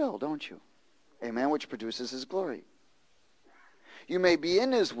to will, don't you? Amen, which produces his glory. You may be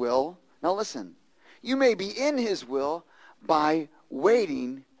in his will. Now listen. You may be in his will by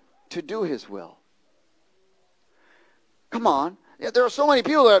waiting to do his will. Come on. Yeah, there are so many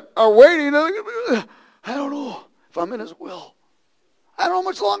people that are waiting. I don't know if I'm in his will. I don't know how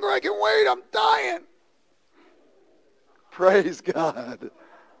much longer I can wait. I'm dying. Praise God.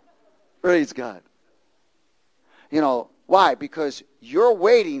 Praise God. You know, why? Because your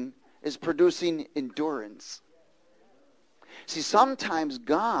waiting is producing endurance. See, sometimes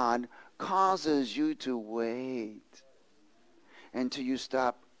God causes you to wait until you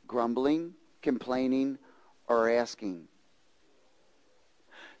stop grumbling, complaining, or asking.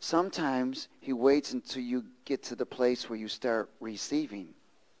 Sometimes he waits until you get to the place where you start receiving,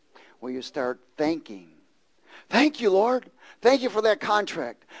 where you start thanking. Thank you, Lord. Thank you for that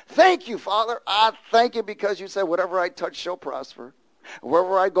contract. Thank you, Father. I thank you because you said whatever I touch shall prosper.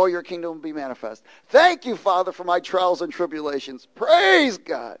 Wherever I go, your kingdom will be manifest. Thank you, Father, for my trials and tribulations. Praise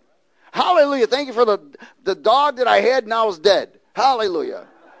God. Hallelujah. Thank you for the dog that I had now is dead. Hallelujah.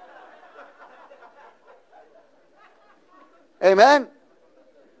 Amen.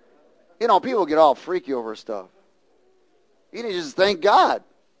 You know, people get all freaky over stuff. You need to just thank God.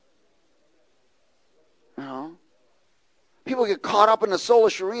 You know? People get caught up in the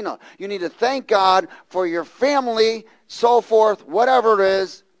soulish arena. You need to thank God for your family, so forth, whatever it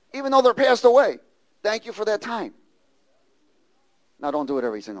is, even though they're passed away. Thank you for that time. Now, don't do it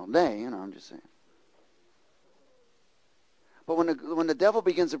every single day, you know, I'm just saying. But when the devil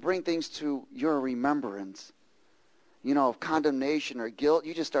begins to bring things to your remembrance, you know, of condemnation or guilt,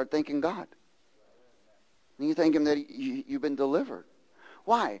 you just start thanking God. And you thank him that you've been delivered.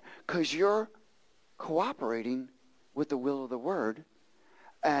 Why? Because you're cooperating with the will of the Word,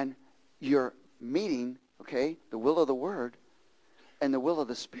 and you're meeting, okay, the will of the Word and the will of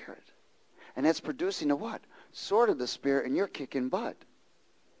the Spirit. And that's producing a what? Sword of the Spirit, and you're kicking butt.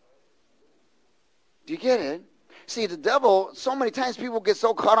 Do you get it? See, the devil, so many times people get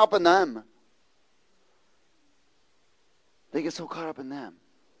so caught up in them. They get so caught up in them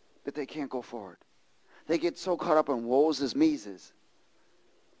that they can't go forward. They get so caught up in woes as meses,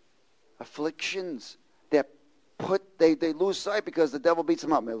 afflictions that they lose sight because the devil beats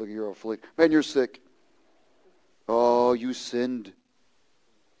them up. Man, look, you're afflicted. Man, you're sick. Oh, you sinned.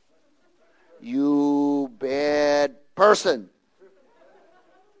 You bad person.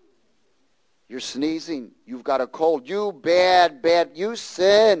 You're sneezing. You've got a cold. You bad. You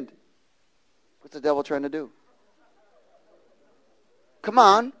sinned. What's the devil trying to do? Come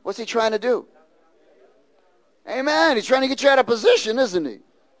on. What's he trying to do? Amen. He's trying to get you out of position, isn't he?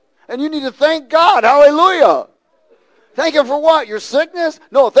 And you need to thank God. Hallelujah. Thank him for what? Your sickness?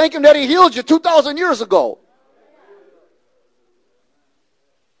 No, thank him that he healed you 2,000 years ago.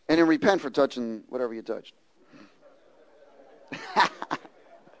 And then repent for touching whatever you touched.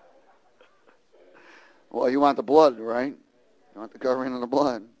 Well, you want the blood, right? You want the covering of the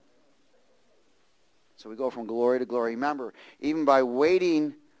blood. So we go from glory to glory. Remember, even by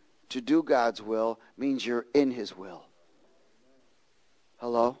waiting to do God's will means you're in his will.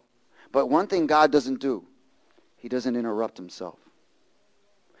 Hello? But one thing God doesn't do, he doesn't interrupt himself.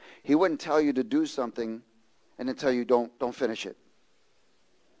 He wouldn't tell you to do something and then tell you don't finish it.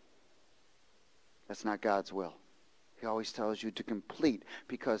 That's not God's will. He always tells you to complete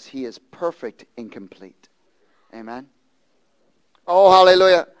because he is perfect and complete. Amen? Oh,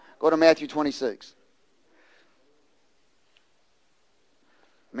 hallelujah. Go to Matthew 26.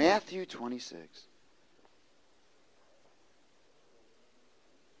 Matthew 26.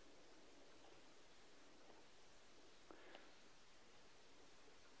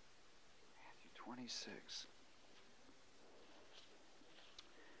 Matthew 26.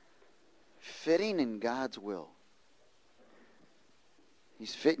 Fitting in God's will.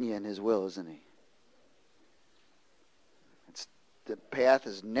 He's fitting you in his will, isn't he? The path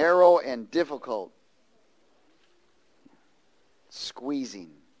is narrow and difficult. Squeezing.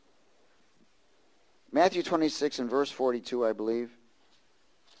 Matthew 26 and verse 42, I believe.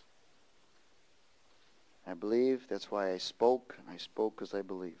 I believe. That's why I spoke. And I spoke because I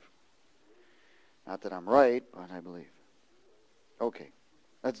believe. Not that I'm right, but I believe. Okay.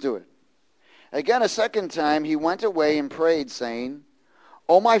 Let's do it. Again, a second time, he went away and prayed, saying,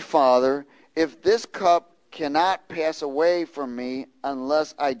 O my Father, if this cup cannot pass away from me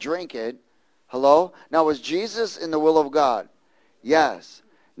unless I drink it. Hello? Now, was Jesus in the will of God? Yes.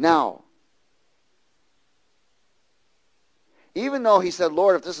 Now, Even though he said,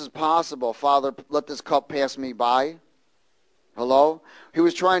 Lord, if this is possible, Father, let this cup pass me by. Hello? He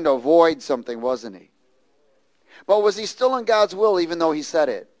was trying to avoid something, wasn't he? But was he still in God's will even though he said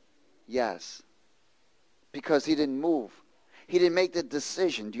it? Yes. Because he didn't move. He didn't make the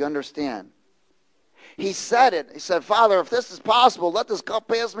decision. Do you understand? He said it. He said, Father, if this is possible, let this cup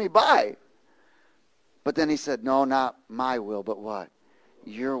pass me by. But then he said, no, not my will, but what?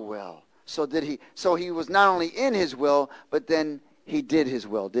 Your will. So he was not only in his will, but then he did his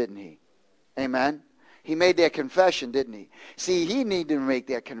will, didn't he? Amen? He made that confession, didn't he? See, he needed to make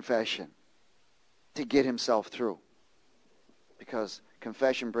that confession to get himself through. Because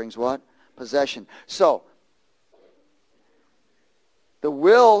confession brings what? Possession. So, the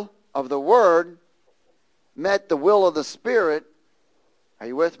will of the Word met the will of the Spirit. Are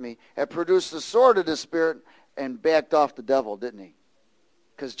you with me? It produced the sword of the Spirit and backed off the devil, didn't he?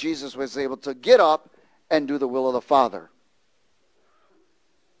 Because Jesus was able to get up and do the will of the Father.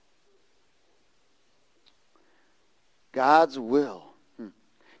 God's will. Do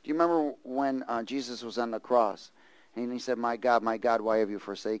you remember when Jesus was on the cross? And he said, my God, why have you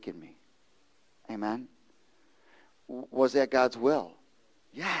forsaken me? Amen? Was that God's will?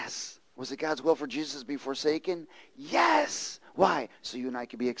 Yes. Was it God's will for Jesus to be forsaken? Yes. Why? So you and I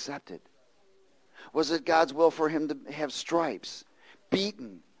could be accepted. Was it God's will for him to have stripes,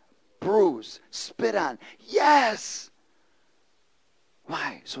 beaten, bruised, spit on? Yes.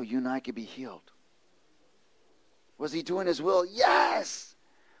 Why? So you and I could be healed. Was he doing his will? Yes.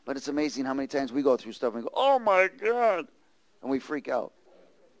 But it's amazing how many times we go through stuff and go, oh my God. And we freak out.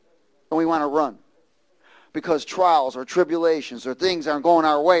 And we want to run. Because trials or tribulations or things aren't going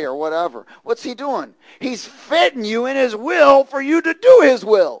our way or whatever. What's he doing? He's fitting you in his will for you to do his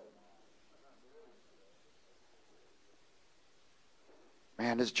will.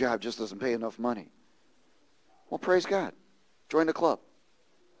 Man, this job just doesn't pay enough money. Well, praise God. Join the club.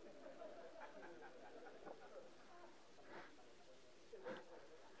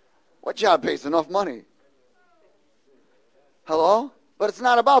 What job pays enough money? Hello? But it's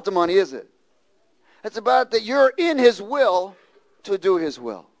not about the money, is it? It's about that you're in his will to do his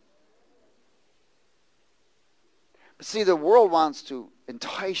will. But see, the world wants to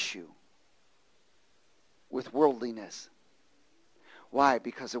entice you with worldliness. Why?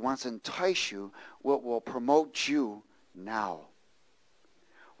 Because it wants to entice you what will promote you now.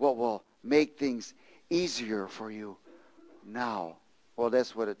 What will make things easier for you now. Well,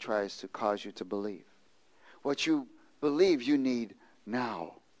 that's what it tries to cause you to believe. What you believe you need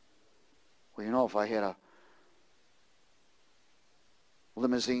now. Well, you know, if I had a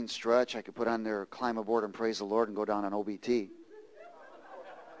limousine stretch, I could put on there, climb aboard and praise the Lord and go down on OBT.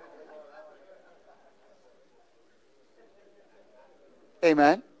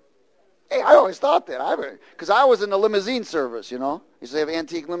 Amen. Hey, I always thought that. Because I was in the limousine service, you know. Used to have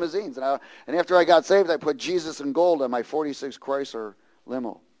antique limousines. And after I got saved, I put Jesus in gold on my 46 Chrysler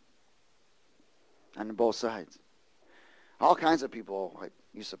limo. On both sides. All kinds of people I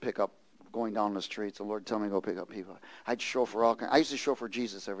used to pick up going down the streets. The Lord told me to go pick up people. I'd chauffeur all kinds. I used to chauffeur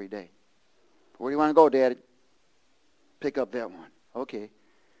Jesus every day. Where do you want to go, Daddy? Pick up that one. Okay.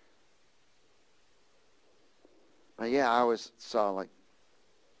 But yeah, I always saw like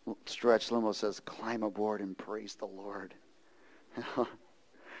stretch limo says, climb aboard and praise the Lord.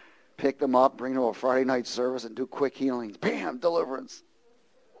 Pick them up, bring them to a Friday night service and do quick healings. Bam, deliverance.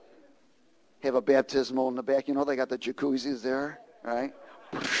 Have a baptismal in the back. You know, they got the jacuzzis there, right?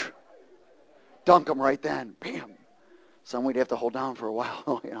 Dunk them right then. Bam. Some we'd have to hold down for a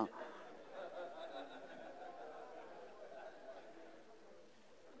while, you know.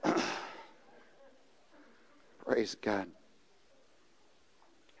 Praise God.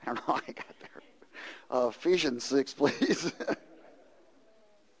 I don't know how I got there. Ephesians 6, please.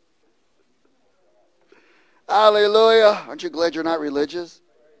 Hallelujah. Aren't you glad you're not religious?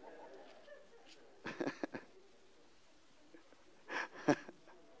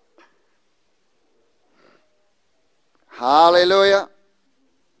 Hallelujah.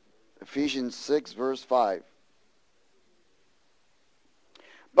 Ephesians 6, verse 5.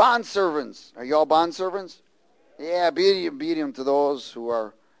 Bondservants. Are you all bondservants? Yeah, be obedient to those who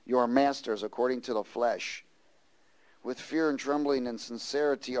are your masters according to the flesh, with fear and trembling and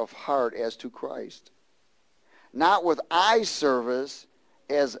sincerity of heart as to Christ. Not with eye service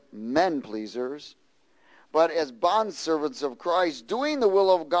as men pleasers, but as bondservants of Christ, doing the will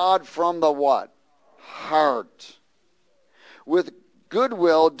of God from the what? Heart. With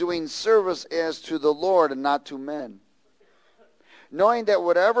goodwill, doing service as to the Lord and not to men. Knowing that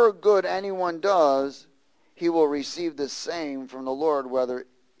whatever good anyone does, he will receive the same from the Lord, whether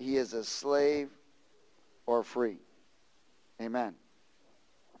he is a slave or free. Amen.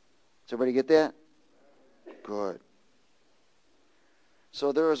 Does everybody get that? Good.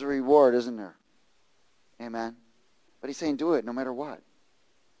 So there is a reward, isn't there? Amen. But he's saying do it no matter what.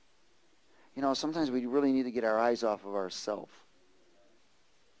 You know, sometimes we really need to get our eyes off of ourselves.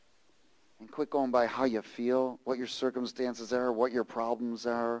 And quit going by how you feel, what your circumstances are, what your problems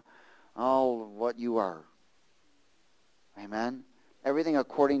are, all what you are. Amen? Everything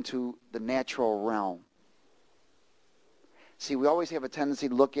according to the natural realm. See, we always have a tendency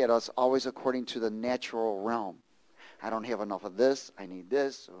to look at us always according to the natural realm. I don't have enough of this. I need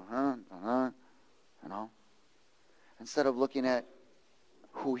this. You know? Instead of looking at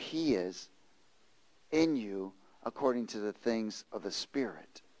who he is in you according to the things of the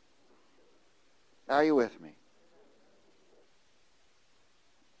Spirit. Are you with me?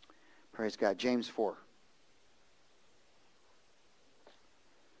 Praise God. James 4.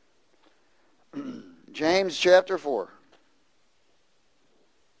 James chapter 4.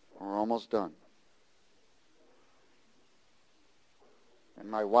 We're almost done. And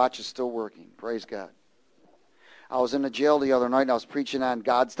my watch is still working. Praise God. I was in the jail the other night and I was preaching on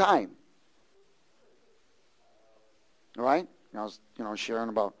God's time. All right? And I was, sharing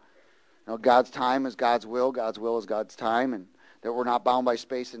about, God's time is God's will is God's time, and that we're not bound by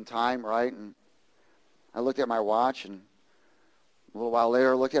space and time, right? And I looked at my watch, and a little while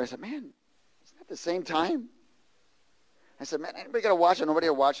later I looked at it, I said, man, isn't that the same time? I said, man, anybody got a watch? And nobody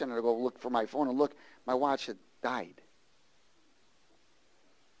had a watch, and I go look for my phone, and look, my watch had died.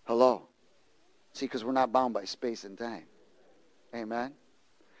 Hello? See, because we're not bound by space and time. Amen?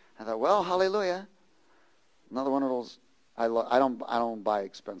 I thought, well, hallelujah. Another one of those. I don't buy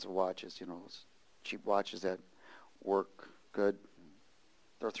expensive watches, those cheap watches that work good.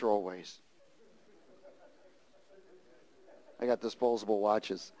 They're throwaways. I got disposable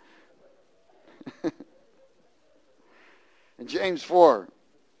watches. In James 4,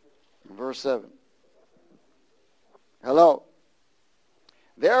 verse 7. Hello.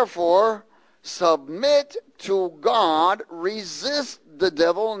 Therefore, submit to God, resist the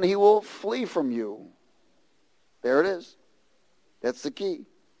devil, and he will flee from you. There it is. That's the key.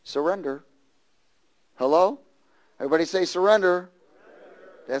 Surrender. Hello? Everybody say surrender.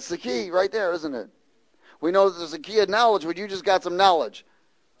 That's the key right there, isn't it? We know that there's a key of knowledge, but you just got some knowledge.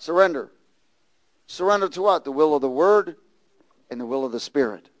 Surrender. Surrender to what? The will of the Word and the will of the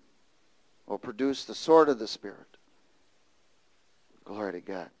Spirit will produce the sword of the Spirit. Glory to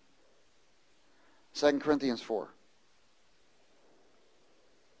God. 2 Corinthians 4.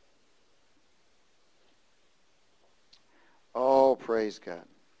 Oh, praise God.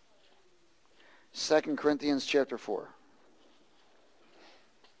 2 Corinthians chapter 4.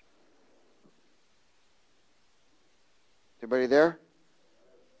 Everybody there?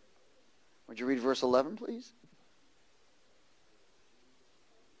 Would you read verse 11, please?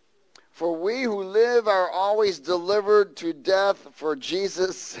 For we who live are always delivered to death for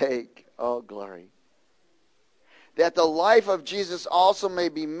Jesus' sake. Oh, glory. That the life of Jesus also may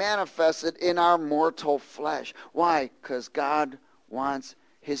be manifested in our mortal flesh. Why? Because God wants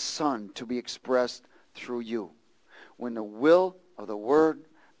his Son to be expressed through you. When the will of the Word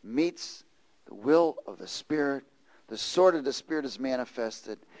meets the will of the Spirit, the sword of the Spirit is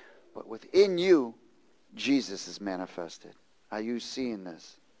manifested, but within you, Jesus is manifested. Are you seeing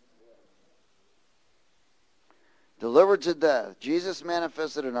this? Delivered to death, Jesus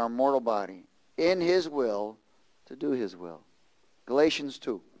manifested in our mortal body, in his will, to do his will. Galatians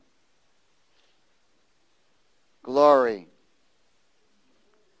 2. Glory.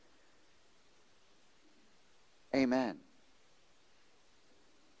 Amen.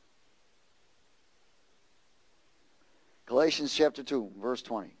 Galatians chapter 2, verse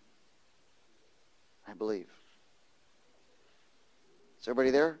 20. I believe. Is everybody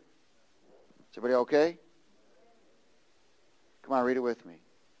there? Is everybody okay? Come on, read it with me.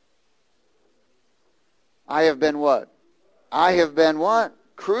 I have been what? I have been what?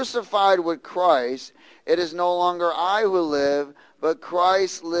 Crucified with Christ. It is no longer I who live, but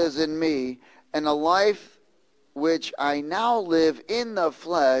Christ lives in me. And the life which I now live in the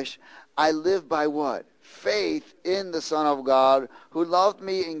flesh, I live by what? Faith in the Son of God, who loved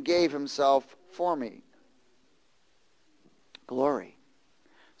me and gave himself for me. Glory.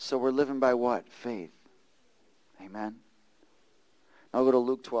 So we're living by what? Faith. Amen. Now go to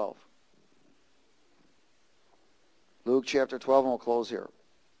Luke 12. Luke chapter 12, and we'll close here.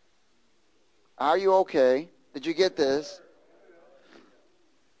 Are you okay? Did you get this?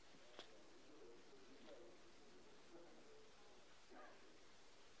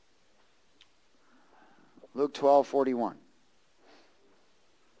 Luke 12:41.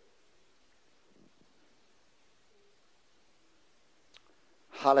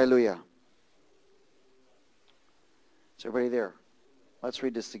 Hallelujah. Is everybody there? Let's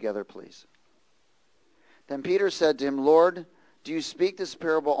read this together, please. Then Peter said to him, Lord, do you speak this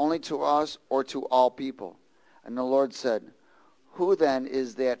parable only to us or to all people? And the Lord said, who then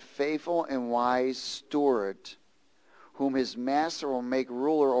is that faithful and wise steward whom his master will make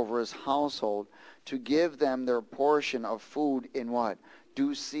ruler over his household to give them their portion of food in what?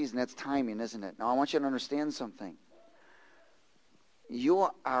 Due season. That's timing, isn't it? Now I want you to understand something. You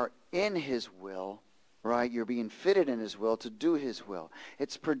are in his will, right? You're being fitted in his will to do his will.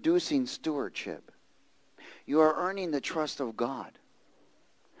 It's producing stewardship. You are earning the trust of God.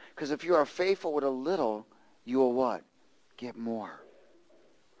 Because if you are faithful with a little, you will what? Get more.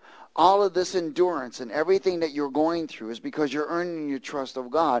 All of this endurance and everything that you're going through is because you're earning your trust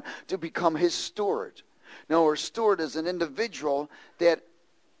of God to become his steward. Now, a steward is an individual that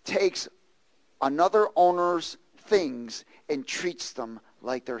takes another owner's things and treats them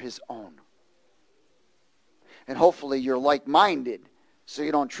like they're his own. And hopefully you're like-minded, so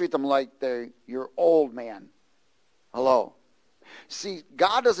you don't treat them like they're your old man. Hello. See,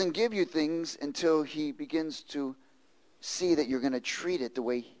 God doesn't give you things until he begins to see that you're going to treat it the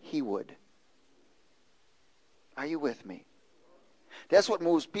way he would. Are you with me? That's what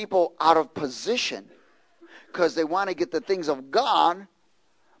moves people out of position, because they want to get the things of God,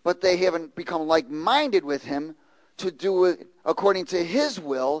 but they haven't become like-minded with him to do it according to his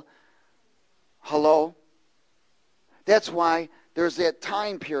will. Hello? That's why there's that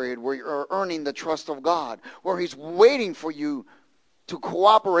time period where you're earning the trust of God, where he's waiting for you to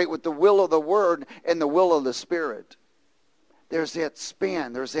cooperate with the will of the Word and the will of the Spirit. There's that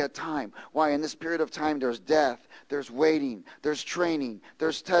span, there's that time. Why? In this period of time, there's death, there's waiting, there's training,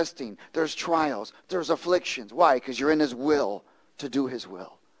 there's testing, there's trials, there's afflictions. Why? Because you're in his will to do his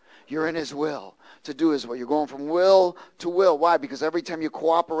will. You're in his will to do his will. You're going from will to will. Why? Because every time you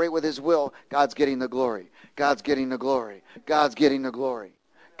cooperate with his will, God's getting the glory. God's getting the glory. God's getting the glory.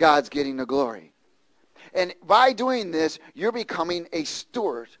 God's getting the glory. And by doing this, you're becoming a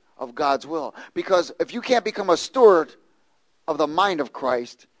steward of God's will. Because if you can't become a steward of the mind of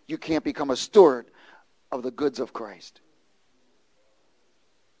Christ, you can't become a steward of the goods of Christ.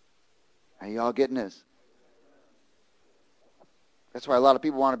 Are y'all getting this? That's why a lot of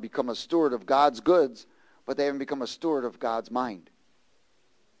people want to become a steward of God's goods, but they haven't become a steward of God's mind.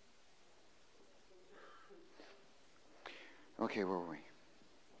 Okay, where were we?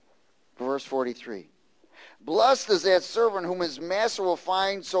 Verse 43. Blessed is that servant whom his master will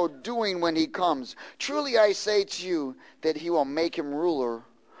find so doing when he comes. Truly I say to you that he will make him ruler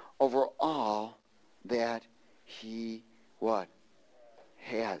over all that he, what?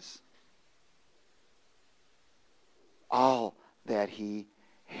 Has. All that he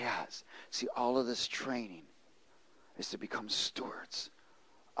has. See, all of this training is to become stewards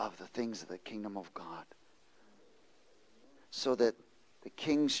of the things of the kingdom of God, so that the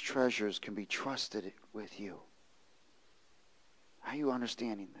king's treasures can be trusted with you. Are you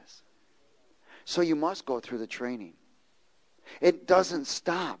understanding this? So you must go through the training. It doesn't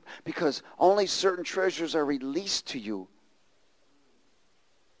stop, because only certain treasures are released to you.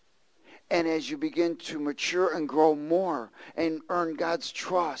 And as you begin to mature and grow more and earn God's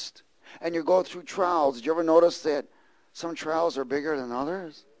trust, and you go through trials, did you ever notice that some trials are bigger than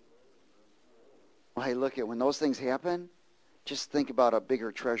others? Well, hey, look, when those things happen, just think about a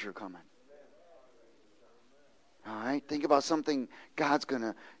bigger treasure coming. All right? Think about something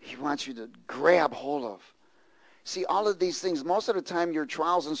he wants you to grab hold of. See, all of these things, most of the time your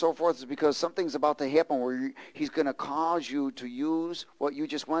trials and so forth is because something's about to happen where he's going to cause you to use what you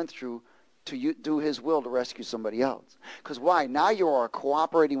just went through to do his will to rescue somebody else. Because why? Now you are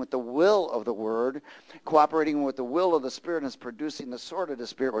cooperating with the will of the Word, cooperating with the will of the Spirit, and it's producing the sword of the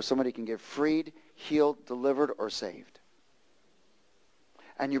Spirit where somebody can get freed, healed, delivered, or saved.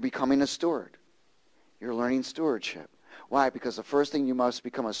 And you're becoming a steward. You're learning stewardship. Why? Because the first thing you must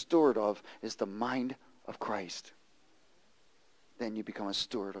become a steward of is the mind of Christ. Then you become a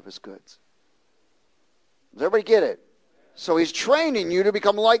steward of his goods. Does everybody get it? So he's training you to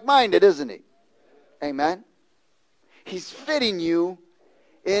become like-minded, isn't he? Amen? He's fitting you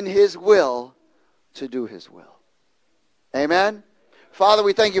in his will to do his will. Amen? Father,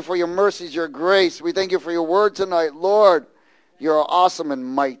 we thank you for your mercies, your grace. We thank you for your word tonight. Lord, you're awesome and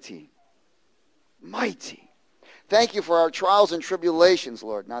mighty. Mighty. Thank you for our trials and tribulations,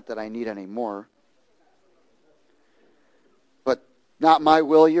 Lord. Not that I need any more. But not my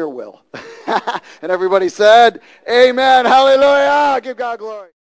will, your will. And everybody said, amen, hallelujah, give God glory.